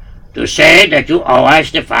paper to say that you owe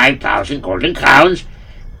us the 5,000 golden crowns,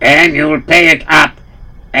 and you will pay it up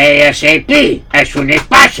ASAP, as soon as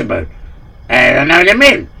possible. You know what I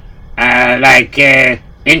mean?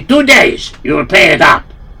 In 2 days, you will pay it up.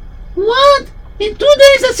 What? In 2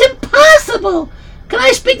 days? That's impossible. Can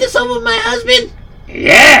I speak this over with my husband?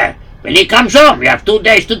 Yeah, when he comes home, we have 2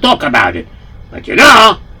 days to talk about it. But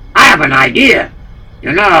I have an idea.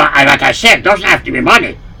 Like I said, it doesn't have to be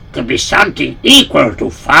money. to be something equal to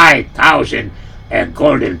 5,000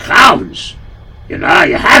 golden crowns. You know,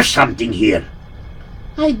 you have something here.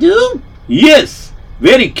 I do? Yes,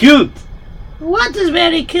 very cute. What is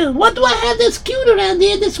very cute? What do I have that's cute around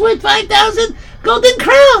here that's worth 5,000 golden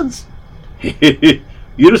crowns?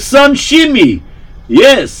 Your son Shimmy.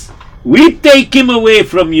 Yes, we take him away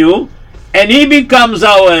from you, and he becomes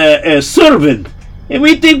our servant, and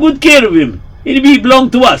we take good care of him, and he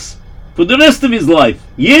belongs to us for the rest of his life.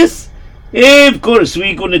 Yes? Of course,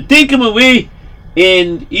 we're going to take him away,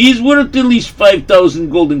 and he's worth at least 5,000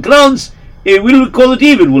 golden crowns, and we'll call it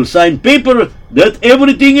even. We'll sign paper that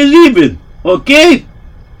everything is even. Okay?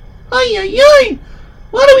 Ay, ay, ay.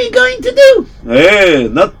 What are we going to do?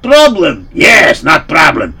 Not problem. Yes, not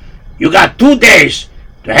problem. You got 2 days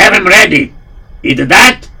to have him ready. Either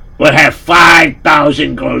that, or have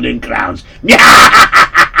 5,000 golden crowns.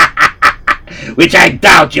 Which I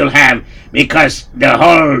doubt you'll have, because the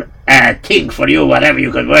whole thing for you, whatever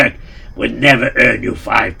you could work, would never earn you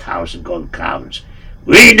 5,000 gold crowns.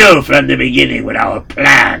 We knew from the beginning with our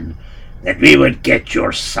plan that we would get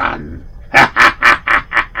your son.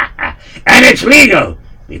 And it's legal,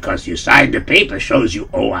 because you signed the paper shows you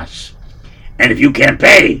owe us. And if you can't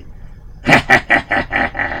pay,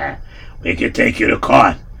 we can take you to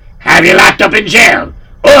court, have you locked up in jail,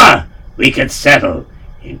 or we can settle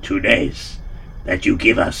in 2 days that you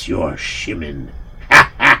give us your shimmin.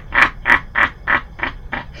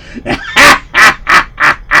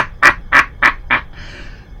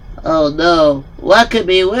 Oh no, what could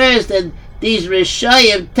be worse than these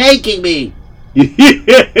Rishayim taking me?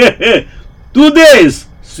 2 days.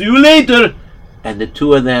 See you later. And the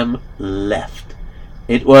two of them left.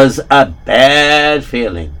 It was a bad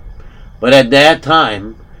feeling. But at that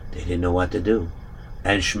time, they didn't know what to do.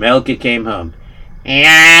 And Shmelke came home.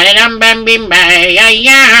 Hey,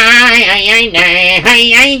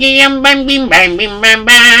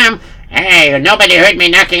 nobody heard me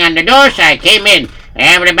knocking on the door, so I came in.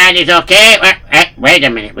 Everybody's okay? Wait a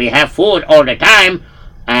minute, we have food all the time.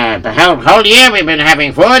 The whole year we've been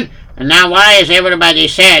having food. And now why is everybody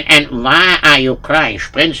sad? And why are you crying?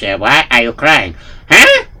 Sprinzer, why are you crying?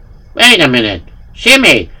 Huh? Wait a minute.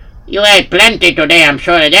 Shimmy, you ate plenty today, I'm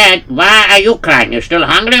sure of that. Why are you crying? You still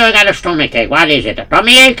hungry or got a stomach ache? What is it? A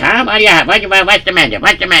tummy ache, huh? What do you have? What's the matter?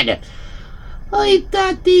 What's the matter? Ay,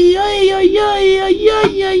 Tati, ay, ay, ay, ay,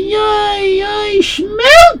 ay, ay, ay, ay,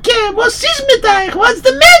 Shmelke, was is mit euch? What's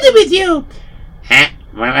the matter with you? Huh?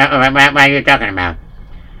 What are you talking about?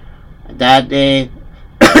 Tati,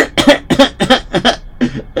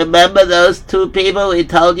 remember those two people we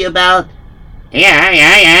told you about?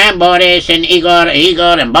 Yeah, Boris and Igor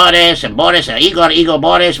and Boris, Igor,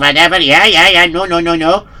 Boris, whatever, yeah,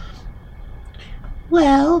 no.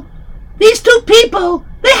 Well, these two people,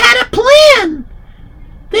 they had a plan.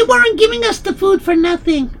 They weren't giving us the food for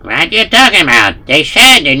nothing. What are you talking about? They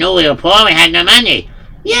said they knew we were poor, we had no money.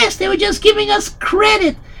 Yes, they were just giving us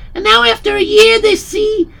credit. And now after a year they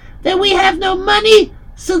see that we have no money,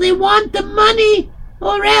 so they want the money,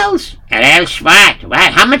 or else. And else what?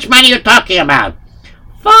 What? How much money are you talking about?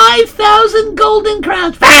 5,000 golden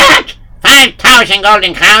crowns. What? 5,000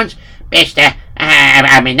 golden crowns? Mister,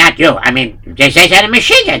 I mean, not you. I mean, they said a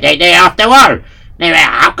machine. They're off the wall.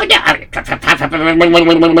 How could they? 5,000? That's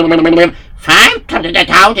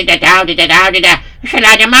a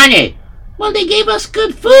lot of money. Well, they gave us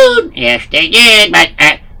good food. Yes, they did, but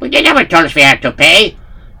they never told us we had to pay.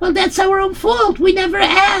 Well, that's our own fault. We never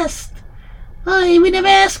asked. We never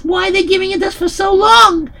asked why they're giving it us for so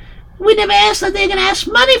long. We never asked that they're going to ask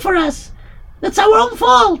money for us. That's our own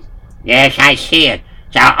fault. Yes, I see it.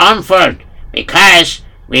 It's our own fault, because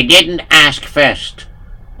we didn't ask first.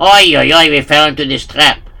 Oi, we fell into this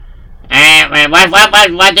trap.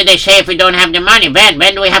 What did they say if we don't have the money?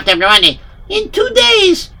 When do we have to have the money? In 2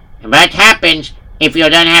 days. What happens if you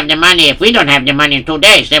don't have the money? If we don't have the money in 2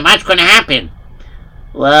 days, then what's going to happen?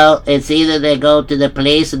 Well, it's either they go to the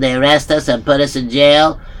police and they arrest us and put us in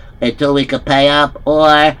jail until we can pay up,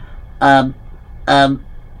 or, Why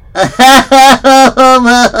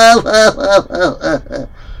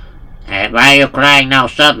are you crying now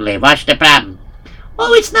suddenly? What's the problem?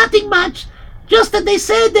 Oh, it's nothing much. Just that they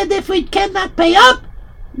said that if we cannot pay up,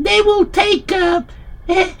 they will take,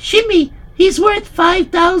 Shimmy. He's worth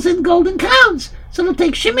 5,000 golden crowns. So they'll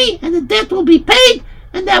take Shimmy, and the debt will be paid,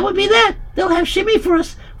 and that will be that. They'll have Shimmy for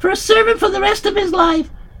us, for a servant for the rest of his life.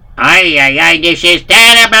 This is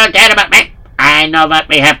terrible. I know what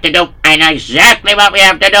we have to do. I know exactly what we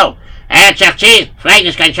have to do.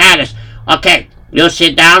 Freinis Gonzalez. Okay, you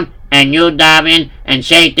sit down, and you dive in and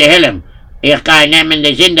say to Hillel, Ich ga nehmen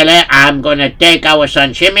the Zindele, I'm gonna take our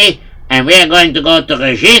son Shimmy, and we are going to go to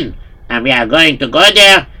Regin, and we are going to go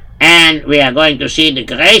there, and we are going to see the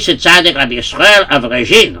great tzaddik Rabbi Yisrael of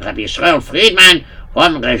Regin, Rabbi Yisrael Friedman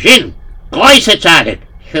from Regin. Great tzaddik.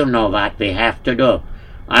 You know what we have to do. All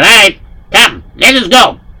right, come, let us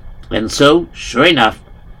go. And so, sure enough,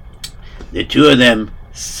 the two of them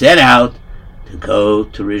set out to go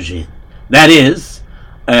to Regin. That is,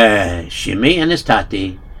 Shimi and his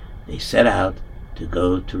tati, they set out to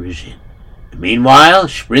go to Regin. Meanwhile,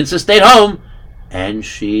 Shprinza stayed home, and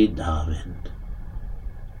she davened.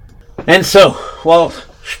 And so, while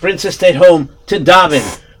Shprinza stayed home to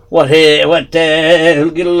daven, what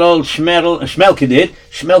little old Shmelka did,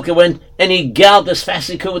 Shmelka went and he galloped as fast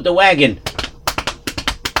as he could with the wagon.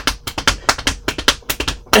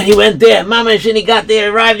 And he went there, mamash, and he got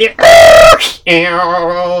there, arrived there,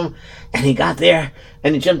 and he got there,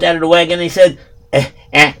 and he jumped out of the wagon, and he said,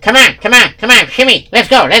 come on, shimmy, let's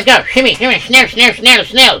go, shimmy,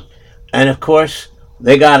 snell. And of course,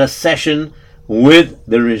 they got a session with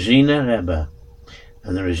the Regina Rebbe.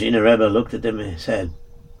 And the Regina Rebbe looked at them and said,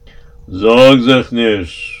 Sorg sich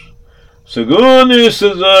nicht. So gut ist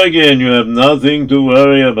zu sagen, you have nothing to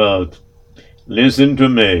worry about. Listen to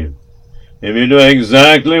me. If you do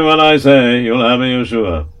exactly what I say, you'll have a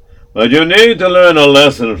Yeshua. But you need to learn a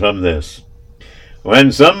lesson from this.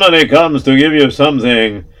 When somebody comes to give you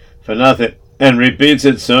something for nothing and repeats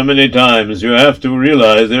it so many times, you have to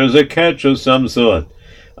realize there's a catch of some sort,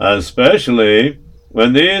 especially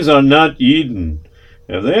when these are not Yidden.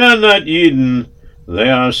 If they are not Yidden, they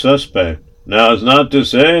are suspect. Now, it's not to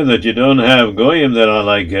say that you don't have Goyim that are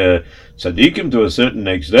like tzaddikim to a certain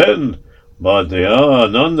extent, but they are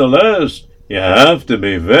nonetheless. You have to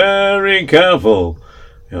be very careful.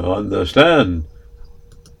 You understand?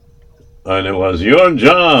 And it was your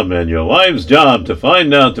job and your wife's job to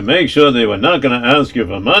find out, to make sure they were not going to ask you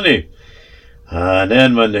for money. And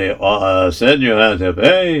then when they said you had to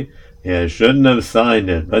pay, you shouldn't have signed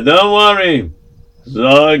it. But don't worry.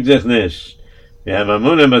 Sorg dich nicht. You have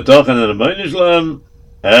Amunah B'tochen and Rabbeinu Shalom,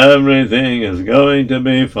 everything is going to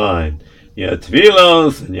be fine. Your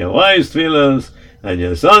tefillos and your wife's tefillos and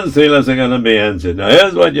your son's tefillos are going to be answered. Now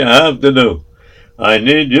here's what you have to do. I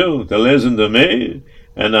need you to listen to me,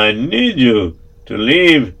 and I need you to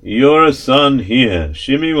leave your son here.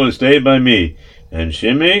 Shimi will stay by me. And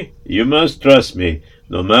Shimi, you must trust me.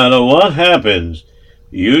 No matter what happens,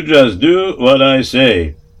 you just do what I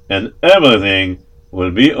say, and everything will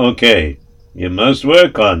be okay. You must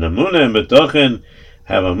work on Amunah and B'tochen,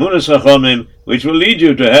 have Amunahs Chachomim, which will lead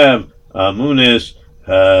you to have Amunahs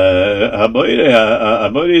Haboidis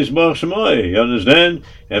Bar Shemoy. You understand?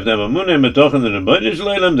 You have to have Amunah and B'tochen and Rabbeinu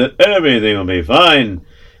Shalom, that everything will be fine.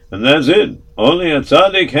 And that's it. Only a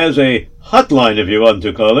tzaddik has a hotline, if you want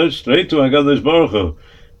to call it, straight to HaKadosh Baruch Hu.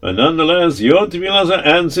 But nonetheless, your tefillas are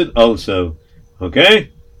answered also.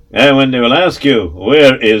 Okay? And when they will ask you,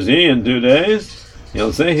 where is he in 2 days?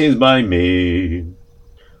 You'll say he's by me.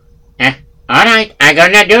 All right, I'm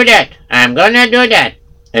gonna do that.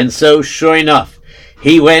 And so, sure enough,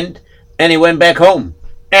 he went back home.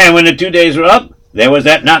 And when the 2 days were up, there was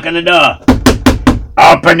that knock on the door.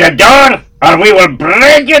 Open the door, or we will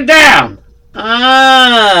break you down.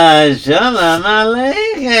 Shalom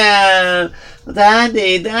Aleichem.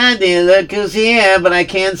 Daddy, look who's here, but I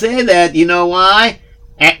can't say that. You know why?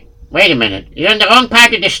 Wait a minute. You're in the wrong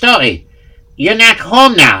part of the story. You're not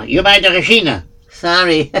home now. You're by the Regina.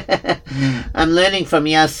 Sorry. I'm learning from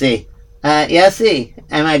Yossi. Yossi,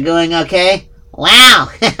 am I going okay? Wow.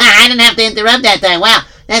 I didn't have to interrupt that time. Wow.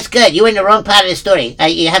 That's good. You were in the wrong part of the story.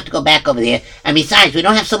 You have to go back over there. And besides, we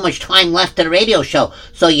don't have so much time left to the radio show.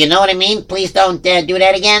 So you know what I mean? Please don't do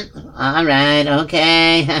that again. All right.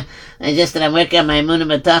 Okay. It's just that I'm working on my Amunah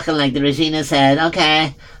B'tochen like the Regina said.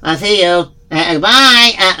 Okay. I'll see you.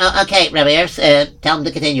 Bye. Okay, Rabbi Erps, tell him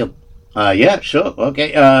to continue. Yeah, sure.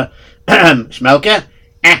 Okay. Shmelka?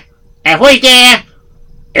 Who's there?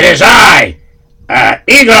 It is I,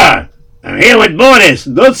 Igor. I'm here with Boris.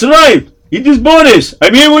 That's right. It is Boris.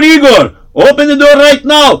 I'm here with Igor. Open the door right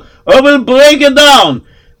now. I will break it down.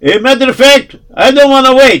 As a matter of fact, I don't want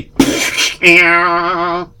to wait.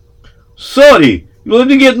 Sorry. You'll have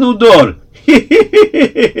to get a new door.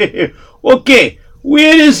 Okay.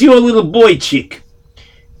 Where is your little boy chick?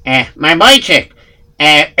 My boy chick.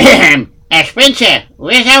 Spencer,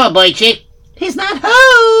 where's our boy chick? He's not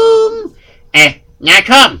home. Not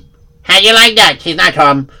home. How do you like that? He's not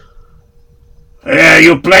home.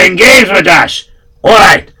 You playing games with us? All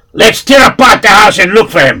right, let's tear apart the house and look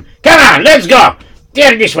for him. Come on, let's go.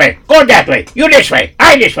 Tear this way. Go that way. You this way.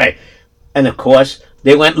 I this way. And of course,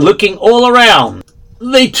 they went looking all around.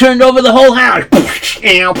 they turned over the whole house.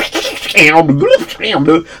 They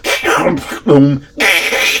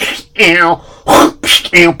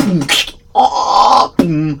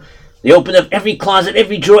opened up every closet,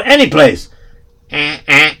 every drawer, any place.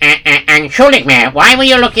 Entschuldigung, man, why were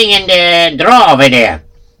you looking in the drawer over there?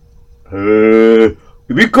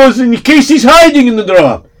 Because in case he's hiding in the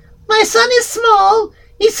drawer. My son is small.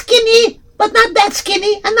 He's skinny, but not that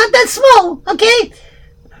skinny and not that small, okay?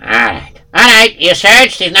 Alright, you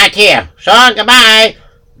searched, he's not here. So, goodbye.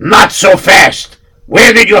 Not so fast.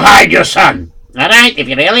 Where did you hide your son? Alright, if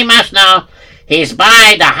you really must know, he's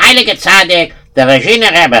by the Heilige Tzaddik, the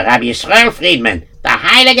Regina Rebbe, Rabbi Yisrael Friedman, the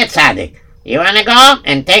Heilige Tzaddik. You wanna go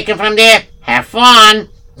and take him from there? Have fun.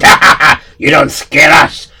 You don't scare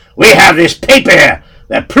us. We have this paper here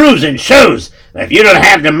that proves and shows that if you don't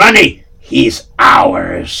have the money, he's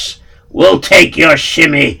ours. We'll take your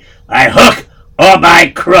shimmy by hook or by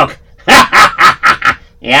crook.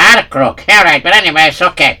 You're a crook. Alright, but anyway, it's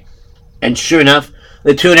okay. And sure enough,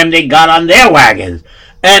 the two of them, they got on their wagons,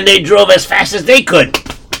 and they drove as fast as they could.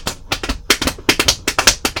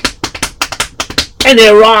 And they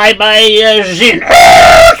arrived by Zin.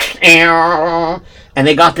 And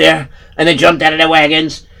they got there, and they jumped out of their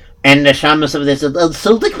wagons, and the shamus of this, what are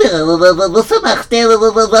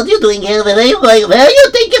you doing here? Where are you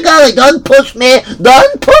think you're going? Don't push me!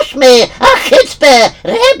 Don't push me!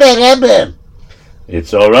 Rebbe!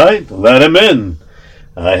 It's all right. Let him in.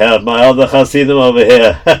 I have my other Hasidim over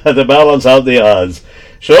here to balance out the odds.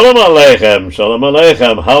 Shalom Aleichem. Shalom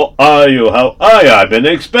Aleichem. How are you? How are you? I've been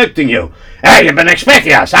expecting you. Hey, you've been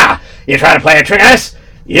expecting us, huh? You trying to play a trick on us?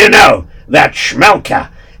 You know that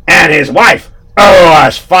Schmelka and his wife owe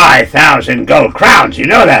us 5,000 gold crowns. You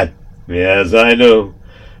know that? Yes, I do.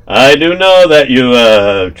 I do know that you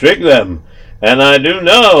tricked them. And I do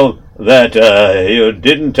know that you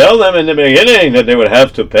didn't tell them in the beginning that they would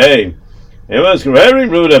have to pay. It was very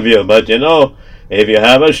rude of you, but you know, if you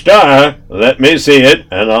have a star, let me see it,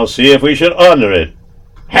 and I'll see if we should honor it.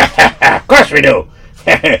 Of course we do.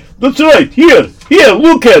 That's right. Here,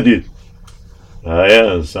 look at it. Ah,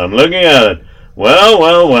 yes, I'm looking at it.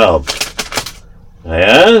 Well. Ah,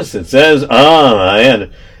 yes, it says,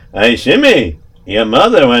 Shimmy, your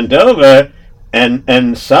mother went over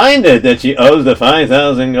and signed it that she owes the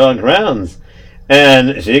 5,000 gold crowns,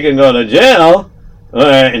 and she can go to jail, or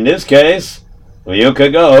in this case, you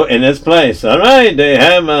could go in this place. All right, they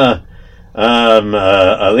have a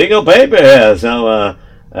legal paper here, so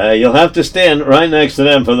you'll have to stand right next to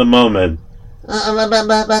them for the moment.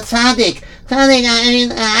 But Tzaddik,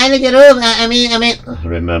 Heilige Rebbe, I mean...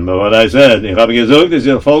 Remember what I said. Ich habe gesagt, dass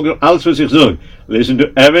ihr folgt alles, was ich sage. Listen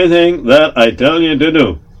to everything that I tell you to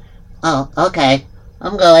do. Oh, okay.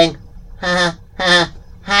 I'm going. Hi,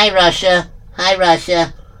 Russia.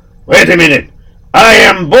 Wait a minute. I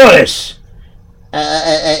am Boris.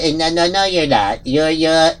 No, you're not.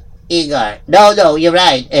 You're Igor. No, you're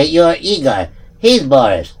right. You're Igor. He's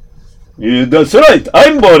Boris. Yeah, that's right.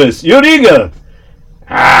 I'm Boris. You're Igor.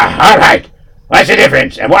 All right. What's the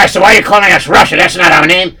difference? And why are you calling us Russia? That's not our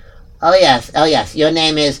name. Oh, yes. Your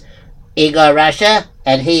name is Igor Russia,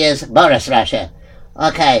 and he is Boris Russia.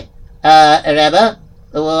 Okay. Rebbe,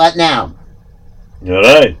 what now? All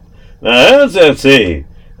right. Now, let's see.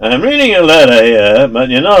 I'm reading a letter here, but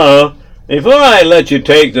you know, before I let you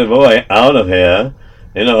take the boy out of here,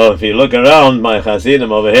 you know, if you look around my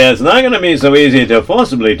Hasidim over here, it's not going to be so easy to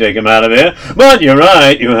forcibly take him out of here, but you're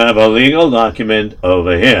right, you have a legal document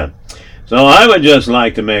over here. So I would just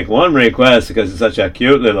like to make one request, because he's such a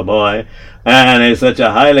cute little boy, and he's such a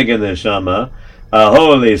heilige neshama, a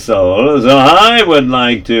holy soul, so I would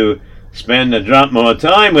like to spend a drop more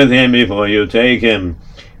time with him before you take him.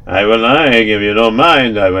 I would like, if you don't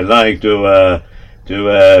mind, I would like to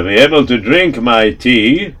be able to drink my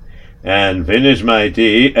tea and finish my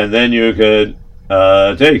tea, and then you could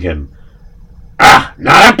take him.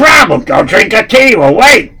 Not a problem. Go drink a tea. We'll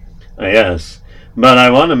wait. Yes, but I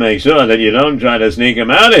want to make sure that you don't try to sneak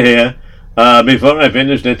him out of here before I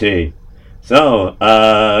finish the tea. So,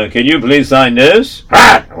 can you please sign this?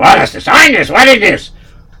 Want us to sign this? What is this?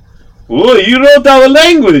 Oh, you wrote our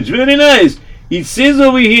language. Very nice. It says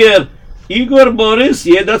over here, Igor Boris,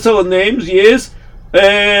 yeah, that's our names, yes.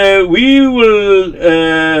 We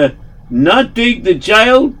will not take the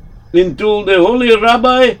child until the holy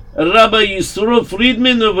Rabbi Yisroel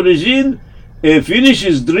Friedman of Regin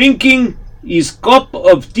finishes drinking his cup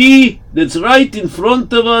of tea that's right in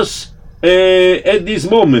front of us at this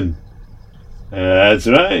moment. That's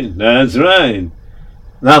right.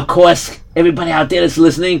 Now, of course, everybody out there that's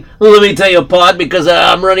listening, let me tell you apart because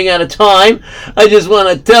I'm running out of time. I just want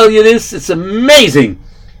to tell you this. It's amazing.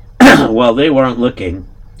 while they weren't looking,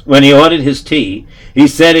 when he ordered his tea, he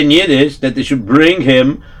said in Yiddish that they should bring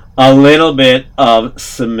him a little bit of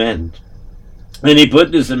cement. And he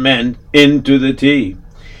put the cement into the tea.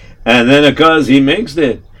 And then, of course, he mixed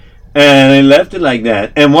it. And he left it like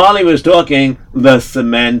that. And while he was talking, the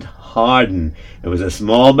cement hardened. It was a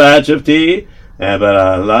small batch of tea, but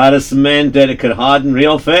a lot of cement that it could harden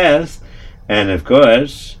real fast. And, of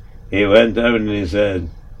course, he went over and he said,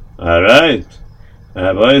 "All right,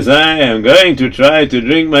 boys, I am going to try to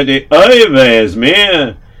drink my tea. Oy vey's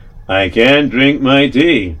mir, I can't drink my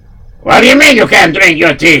tea." What do you mean you can't drink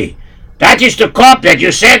your tea? That is the cup that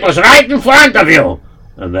you said was right in front of you.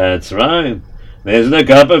 And that's right. There's the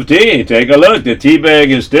cup of tea. Take a look. The tea bag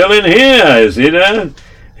is still in here. You see that?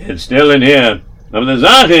 It's still in here. But the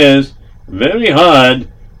Zach is very hard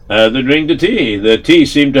to drink the tea. The tea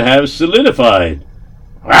seemed to have solidified.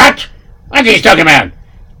 What? What is he talking about?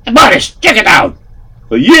 Boris, check it out.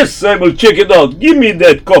 Yes, I will check it out. Give me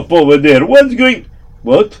that cup over there. What's going...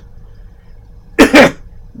 What?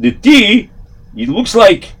 The tea, it looks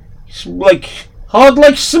like... It's like hard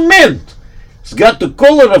like cement. It's got the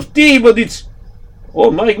color of tea, but it's...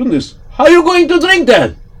 Oh my goodness. How are you going to drink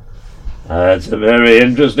that? That's a very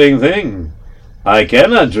interesting thing. I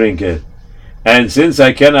cannot drink it. And since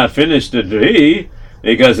I cannot finish the tea,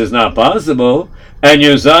 because it's not possible, and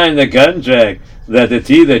you sign the contract that the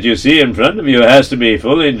tea that you see in front of you has to be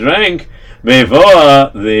fully drank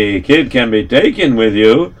before the kid can be taken with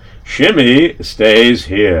you, Shimmy stays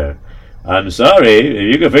here. I'm sorry,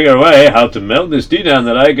 if you can figure a way how to melt this tea down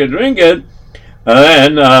that I can drink it,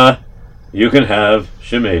 then you can have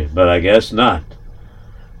Shimmy, but I guess not.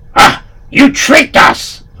 Ah, you tricked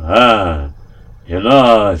us! You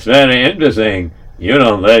know, it's very interesting. You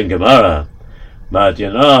don't learn Gemara. But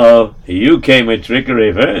you know, you came with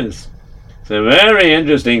trickery first. It's a very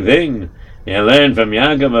interesting thing. You learn from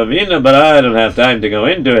Yaakov Avinu, but I don't have time to go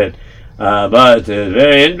into it. But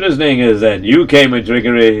very interesting is that you came with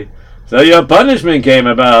trickery, so your punishment came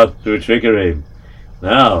about through trickery.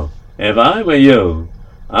 Now, if I were you,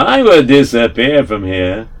 I would disappear from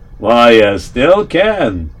here while you still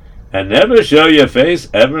can, and never show your face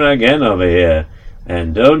ever again over here.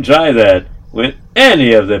 And don't try that with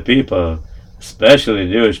any of the people,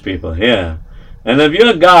 especially Jewish people here. And if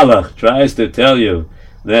your Galach tries to tell you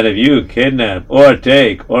that if you kidnap or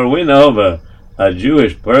take or win over a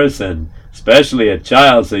Jewish person, especially a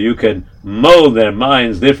child, so you can mold their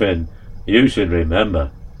minds different, you should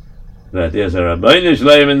remember that there's a Rabbeinu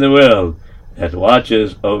Shalom in the world that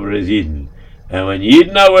watches over his Yidden. And when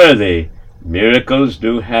Yidden are worthy, miracles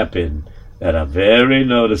do happen that are very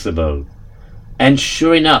noticeable. And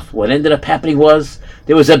sure enough, what ended up happening was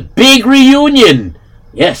there was a big reunion.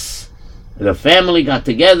 Yes, the family got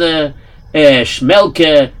together,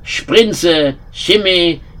 Shmelke, Sprinze,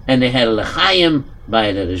 Shimmy, and they had a L'chaim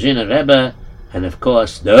by the Regina Rebbe. And of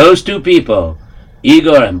course, those two people,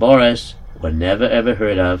 Igor and Boris, were never ever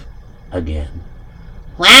heard of again.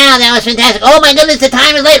 Wow, that was fantastic. Oh my goodness, the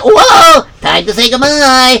time is late. Whoa! Time to say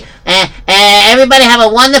goodbye. Everybody have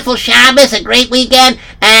a wonderful Shabbos, a great weekend,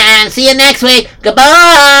 and see you next week. Goodbye!